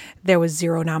 there was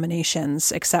 0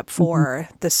 nominations except for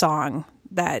the song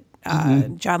that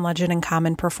John Legend and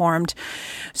Common performed.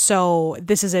 So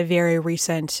this is a very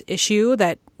recent issue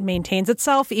that maintains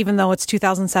itself, even though it's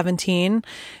 2017.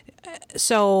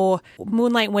 So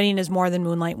Moonlight winning is more than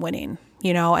Moonlight winning,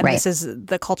 and This is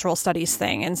the cultural studies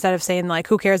thing. Instead of saying like,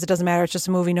 who cares? It doesn't matter. It's just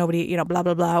a movie. Nobody, blah,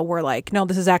 blah, blah. We're like, no,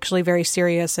 this is actually very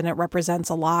serious and it represents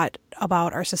a lot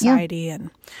about our society. Yeah.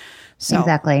 And so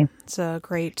exactly. It's a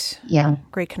great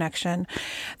connection.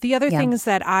 The other things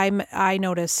that I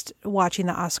noticed watching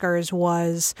the Oscars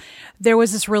was there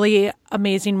was this really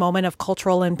amazing moment of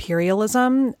cultural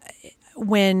imperialism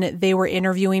when they were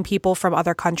interviewing people from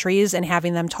other countries and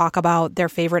having them talk about their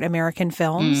favorite American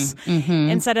films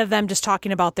instead of them just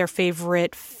talking about their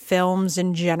favorite films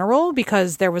in general,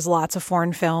 because there was lots of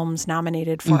foreign films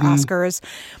nominated for Oscars.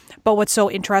 But what's so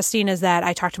interesting is that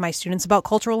I talked to my students about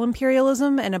cultural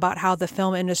imperialism and about how the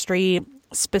film industry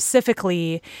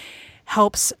specifically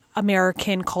helps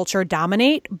American culture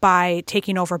dominate by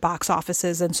taking over box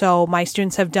offices. And so my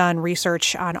students have done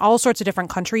research on all sorts of different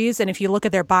countries. And if you look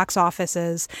at their box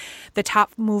offices, the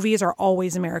top movies are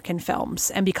always American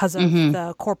films. And because of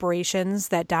the corporations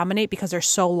that dominate, because they're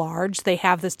so large, they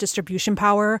have this distribution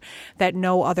power that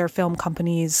no other film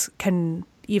companies can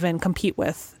even compete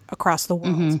with across the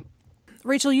world.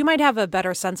 Rachel, you might have a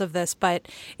better sense of this, but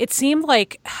it seemed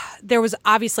like there was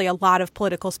obviously a lot of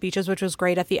political speeches, which was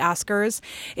great at the Oscars.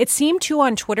 It seemed too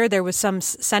on Twitter there was some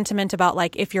sentiment about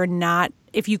like if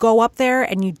you go up there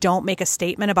and you don't make a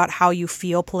statement about how you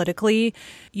feel politically,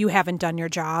 you haven't done your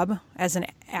job as an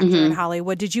actor in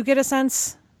Hollywood. Did you get a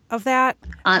sense of that?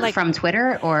 From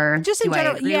Twitter or just in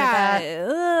general?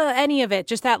 Any of it.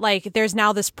 Just that like there's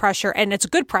now this pressure, and it's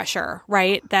good pressure,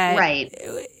 right? That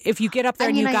if you get up there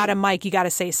and you got a mic, you got to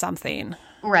say something.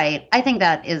 Right. I think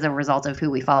that is a result of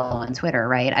who we follow on Twitter,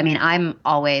 right? I mean, I'm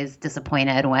always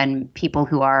disappointed when people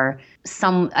who are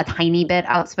a tiny bit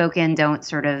outspoken don't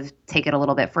sort of take it a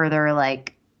little bit further.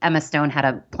 Like Emma Stone had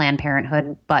a Planned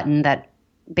Parenthood button that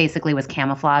basically was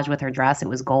camouflage with her dress. It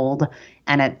was gold,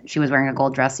 and she was wearing a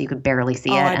gold dress, so you could barely see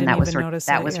it. And that was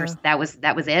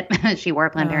that was it. She wore a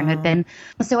Planned Parenthood pin.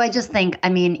 So I just think, I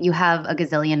mean, you have a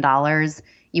gazillion dollars,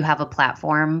 you have a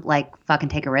platform, like fucking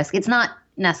take a risk. It's not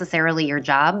necessarily your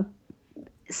job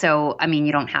So, I mean,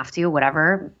 you don't have to,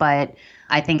 whatever, but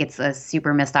I think it's a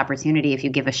super missed opportunity if you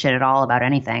give a shit at all about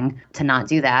anything to not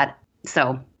do that.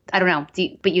 So I don't know.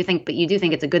 But you do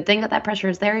think it's a good thing that pressure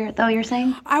is there, though, you're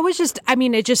saying?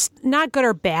 It just not good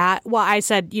or bad. Well, I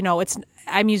said,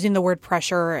 I'm using the word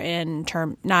pressure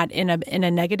not in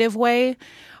a negative way,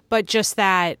 but just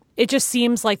that it just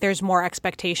seems like there's more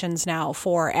expectations now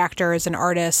for actors and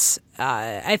artists.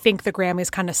 I think the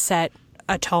Grammys kind of set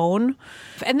a tone.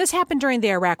 And this happened during the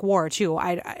Iraq War, too.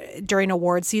 During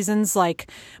award seasons, like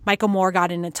Michael Moore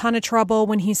got in a ton of trouble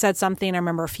when he said something. I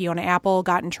remember Fiona Apple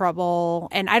got in trouble.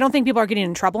 And I don't think people are getting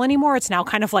in trouble anymore. It's now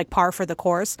kind of like par for the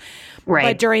course. Right.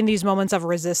 But during these moments of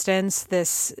resistance,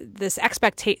 this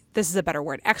is a better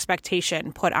word,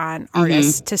 expectation put on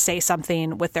artists to say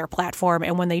something with their platform.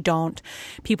 And when they don't,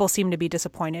 people seem to be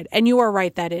disappointed. And you are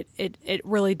right that it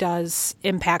really does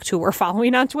impact who we're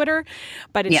following on Twitter.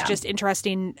 But it's just interesting,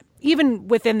 even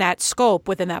within that scope,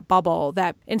 within that bubble,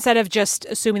 that instead of just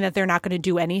assuming that they're not going to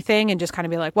do anything and just kind of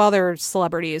be like, well, they're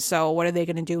celebrities, so what are they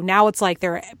going to do? Now it's like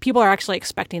people are actually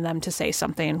expecting them to say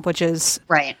something, which is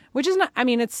right. Which is not, I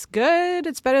mean, it's good.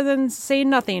 It's better than saying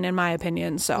nothing, in my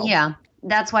opinion. So yeah,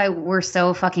 that's why we're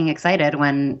so fucking excited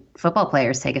when football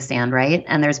players take a stand, right?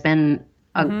 And there's been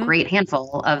a great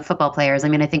handful of football players. I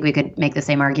mean, I think we could make the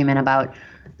same argument about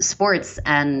sports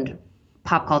and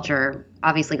pop culture.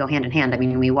 Obviously go hand in hand. I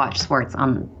mean, we watch sports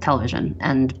on television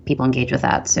and people engage with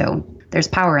that. So there's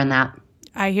power in that.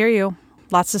 I hear you.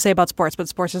 Lots to say about sports, but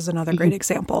sports is another great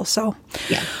example. So,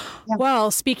 yeah.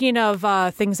 Well, speaking of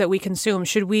things that we consume,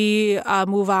 should we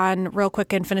move on real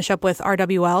quick and finish up with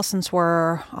RWL since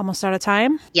we're almost out of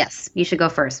time? Yes, you should go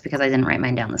first because I didn't write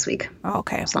mine down this week.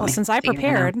 Okay. Well, since I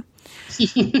prepared,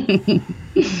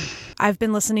 I've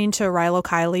been listening to Rilo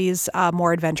Kiley's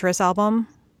More Adventurous album.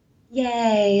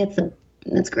 Yay.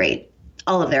 It's great.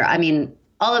 All of their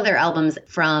albums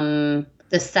from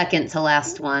the second to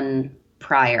last one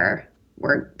prior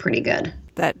were pretty good.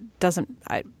 That doesn't,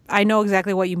 I know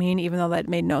exactly what you mean, even though that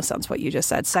made no sense what you just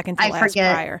said. Second to last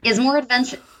prior. Is More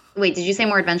Adventure, wait, did you say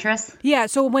More Adventurous? Yeah.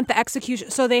 So it went the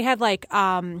execution. So they had like,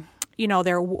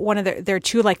 they're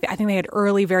two, like, I think they had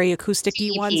early, very acoustic-y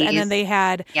ones. And then they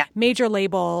had major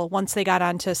label. Once they got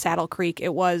onto Saddle Creek,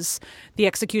 it was The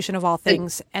Execution of All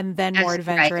Things and then More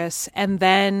Adventurous. Right. And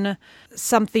then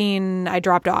something I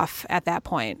dropped off at that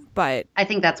point. But I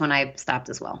think that's when I stopped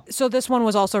as well. So this one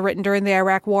was also written during the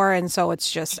Iraq War. And so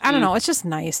it's just, I don't know, it's just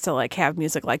nice to like have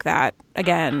music like that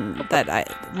again, that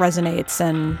resonates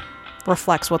and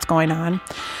reflects what's going on.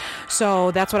 So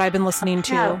that's what I've been listening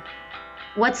to. Yeah.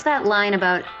 What's that line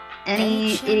about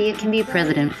any idiot can be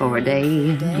president for a day?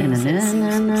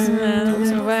 Uniform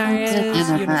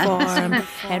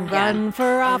and run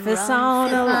for office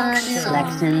on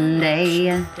election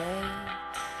day.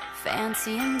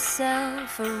 Fancy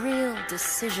himself a real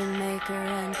decision maker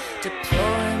and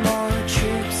deploy more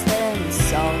troops than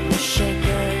Salt and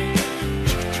Shaker.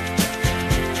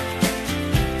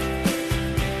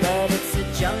 But it's a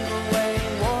jungle where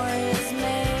war is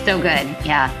made. So good,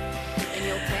 yeah.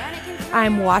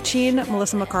 I'm watching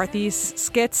Melissa McCarthy's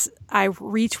skits. I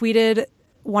retweeted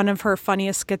one of her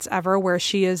funniest skits ever where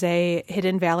she is a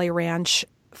Hidden Valley Ranch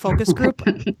focus group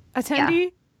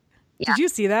attendee. Yeah. Did you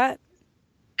see that?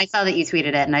 I saw that you tweeted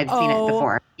it and I've seen it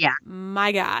before. Yeah.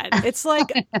 My God. It's like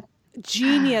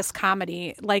genius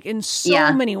comedy, like in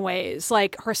so many ways.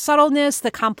 Like her subtleness,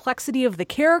 the complexity of the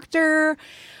character.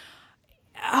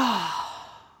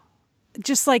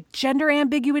 Just like gender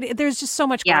ambiguity. There's just so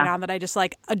much going on that I just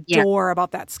like adore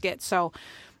about that skit. So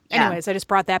anyways, I just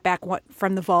brought that back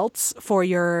from the vaults for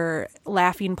your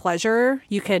laughing pleasure.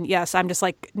 You can, I'm just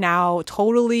like now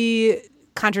totally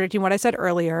contradicting what I said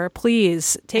earlier.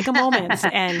 Please take a moment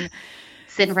and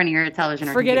sit in front of your television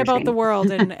or forget about screen. The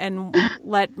world and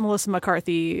let Melissa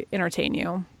McCarthy entertain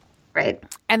you. Right.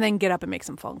 And then get up and make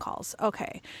some phone calls.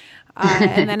 Okay.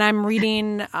 And then I'm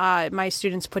reading, my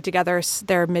students put together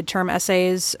their midterm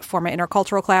essays for my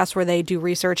intercultural class where they do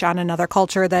research on another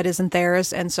culture that isn't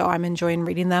theirs. And so I'm enjoying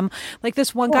reading them. Like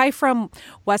this one guy from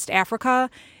West Africa,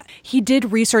 he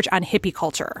did research on hippie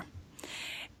culture.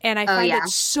 And I find it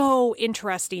so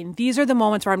interesting. These are the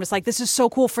moments where I'm just like, this is so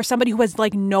cool for somebody who has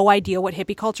like no idea what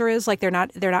hippie culture is. Like they're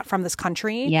not from this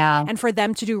country. Yeah. And for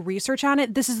them to do research on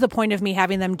it, this is the point of me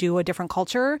having them do a different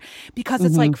culture because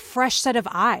it's like fresh set of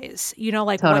eyes,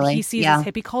 like what he sees as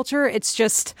hippie culture. It's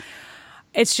just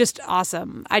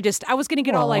awesome. I was going to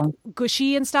get all like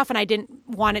gushy and stuff, and I didn't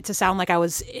want it to sound like I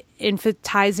was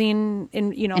infantilizing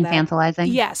infantilizing. That.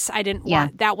 Yes, I didn't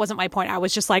want, that wasn't my point. I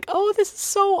was just like, oh, this is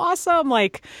so awesome.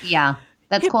 Like, yeah,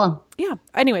 that's cool. Yeah.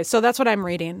 Anyway, so that's what I'm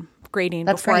grading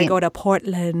that's before great. I go to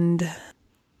Portland.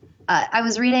 I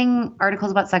was reading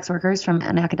articles about sex workers from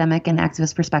an academic and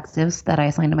activist perspectives that I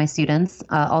assigned to my students.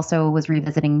 Also was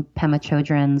revisiting Pema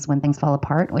Chodron's When Things Fall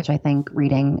Apart, which I think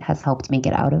reading has helped me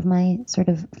get out of my sort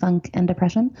of funk and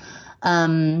depression.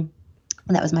 That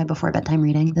was my before bedtime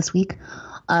reading this week.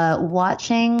 I'm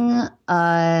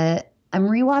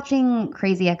rewatching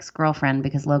Crazy Ex-Girlfriend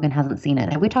because Logan hasn't seen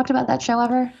it. Have we talked about that show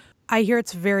ever? I hear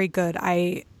it's very good.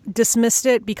 I dismissed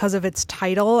it because of its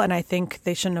title, and I think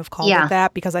they shouldn't have called it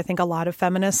that because I think a lot of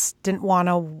feminists didn't want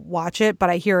to watch it, but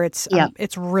I hear it's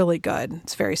really good.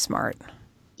 It's very smart.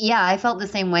 Yeah, I felt the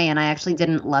same way, and I actually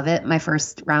didn't love it my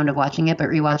first round of watching it, but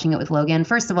rewatching it with Logan.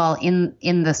 First of all,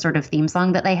 in the sort of theme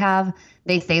song that they have,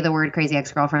 they say the word crazy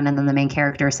ex-girlfriend, and then the main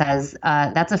character says,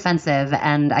 that's offensive,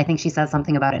 and I think she says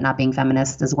something about it not being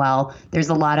feminist as well. There's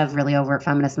a lot of really overt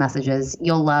feminist messages.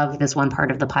 You'll love this one part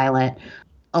of the pilot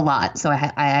a lot, so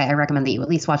I recommend that you at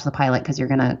least watch the pilot because you're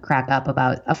going to crack up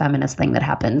about a feminist thing that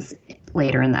happens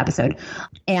later in the episode.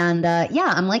 And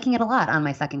I'm liking it a lot on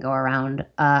my second go around.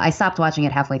 I stopped watching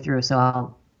it halfway through, so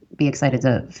I'll be excited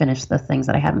to finish the things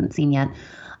that I haven't seen yet.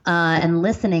 And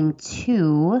listening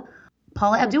to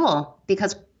Paula Abdul,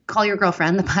 because Call Your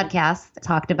Girlfriend, the podcast,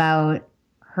 talked about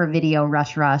her video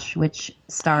Rush Rush, which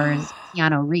stars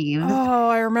Keanu Reeves. Oh,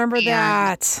 I remember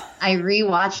that. I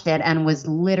rewatched it and was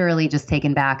literally just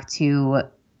taken back to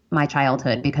my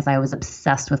childhood because I was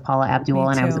obsessed with Paula Abdul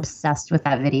and I was obsessed with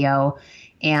that video.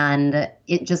 And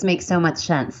it just makes so much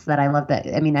sense that I love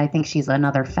that. I mean, I think she's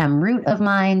another femme root of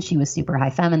mine. She was super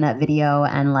high femme in that video.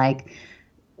 And like,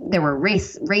 there were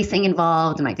racing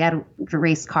involved and my dad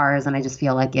raced cars. And I just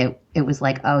feel like it was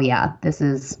like, oh yeah,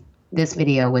 this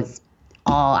video was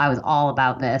I was all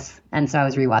about this. And so I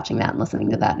was rewatching that and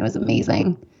listening to that and it was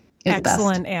amazing.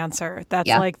 Excellent answer. That's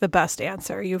like the best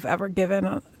answer you've ever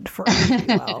given for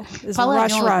well. Is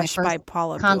Rush Rush by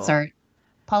Paula Abdul. Concert.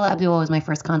 Paula Abdul was my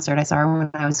first concert. I saw her when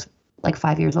I was like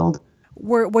 5 years old.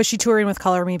 Was she touring with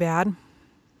Color Me Bad?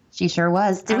 She sure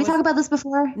was. Did we talk about this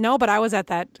before? No, but I was at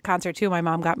that concert too. My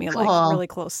mom got me like really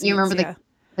close seats. You remember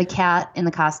the cat in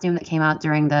the costume that came out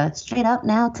during the Straight Up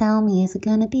Now Tell Me, Is It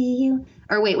Gonna Be You?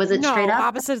 Or wait, was it Straight Up?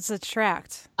 Opposites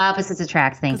Attract. Opposites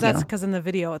Attract, thank you. That's because in the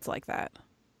video it's like that.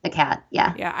 The cat,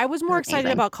 yeah. Yeah, I was more excited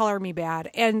about Color Me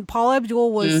Bad. And Paula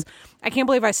Abdul was, I can't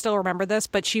believe I still remember this,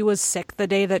 but she was sick the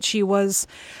day that she was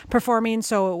performing,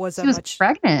 so it was She was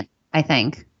pregnant, I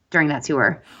think, during that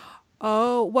tour.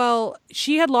 Oh, well,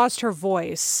 she had lost her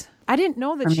voice. I didn't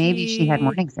know that maybe she had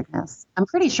morning sickness. I'm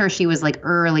pretty sure she was like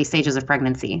early stages of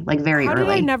pregnancy, like very early. How did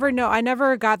I never know? I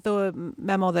never got the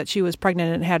memo that she was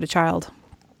pregnant and had a child.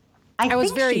 I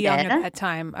was very young at that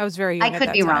time. I was very young at that time.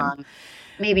 I could be wrong.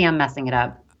 Maybe I'm messing it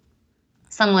up.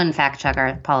 Someone fact check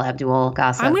our Paula Abdul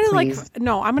gossip, please. I'm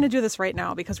going to do this right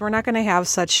now because we're not going to have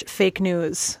such fake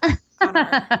news on our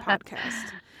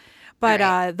podcast.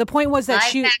 But the point was that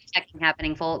fact checking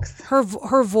happening, folks.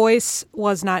 Her voice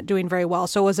was not doing very well,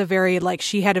 so it was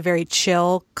she had a very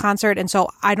chill concert, and so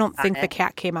I don't think the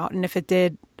cat came out. And if it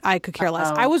did, I could care less.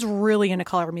 I was really into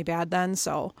Color Me Bad then,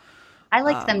 so I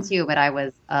liked them too, but I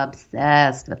was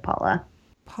obsessed with Paula.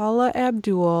 Paula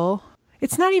Abdul.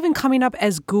 It's not even coming up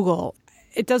as Google.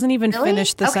 It doesn't even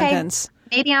finish the sentence.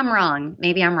 Maybe I'm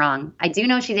wrong. I do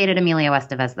know she dated Emilio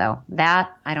Estevez, though.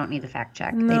 That I don't need to fact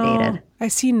check. No, they dated. I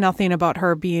see nothing about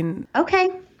her being... Okay.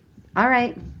 All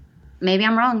right. Maybe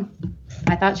I'm wrong.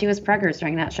 I thought she was preggers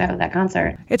during that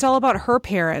concert. It's all about her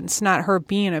parents, not her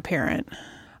being a parent.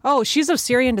 Oh, she's of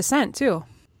Syrian descent, too.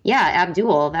 Yeah,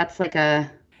 Abdul. That's like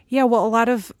a... Yeah, well, a lot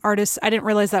of artists... I didn't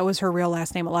realize that was her real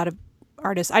last name. A lot of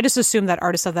artists... I just assumed that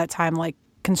artists of that time, like,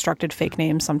 constructed fake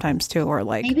names sometimes too, or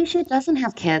like maybe she doesn't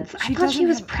have kids. I thought she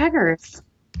was preggers.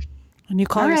 And you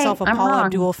call yourself a Paula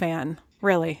Abdul fan,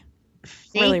 really?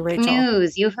 Fake really, Rachel?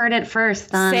 News. You heard it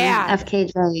first on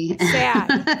FKJ.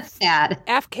 Sad. Sad.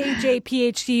 FKJ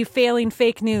PhD failing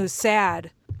fake news. Sad.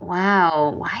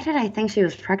 Wow. Why did I think she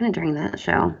was pregnant during that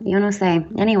show? You know say.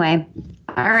 Anyway.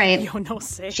 All right. Yo no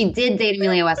say. She did date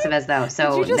Emilio Estevez though.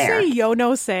 So did you just say yo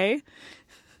no say?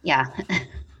 Yeah.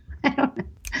 I don't know.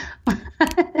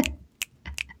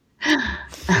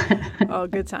 Oh,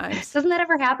 good times. Doesn't that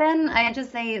ever happen? I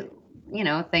just say,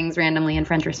 things randomly in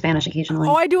French or Spanish occasionally.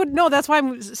 Oh, I do it. No, that's why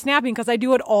I'm snapping, because I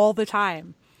do it all the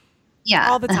time. Yeah.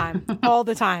 All the time. All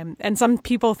the time. And some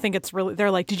people think it's really,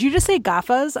 they're like, did you just say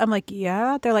gafas? I'm like,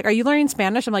 yeah. They're like, are you learning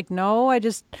Spanish? I'm like, no,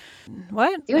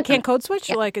 what? I can't code switch?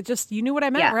 Yeah. Like, it just, you knew what I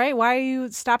meant, right? Why are you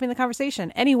stopping the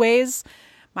conversation? Anyways,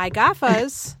 my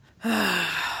gafas.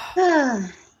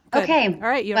 Okay. All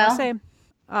right. You know what I'm saying?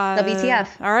 WTF.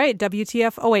 All right.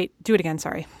 WTF. Oh, wait. Do it again.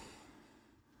 Sorry.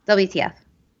 WTF.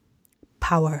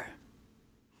 Power.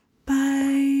 By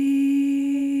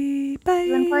Bye. See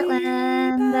you in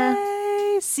Portland.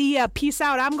 Bye. See ya. Peace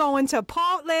out. I'm going to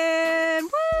Portland.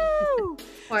 Woo!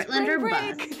 Portland or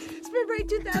bust. Spring Break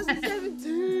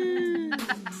 2017.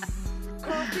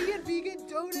 Coffee and vegan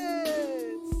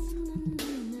donuts.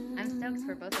 I'm stoked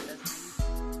for both of those.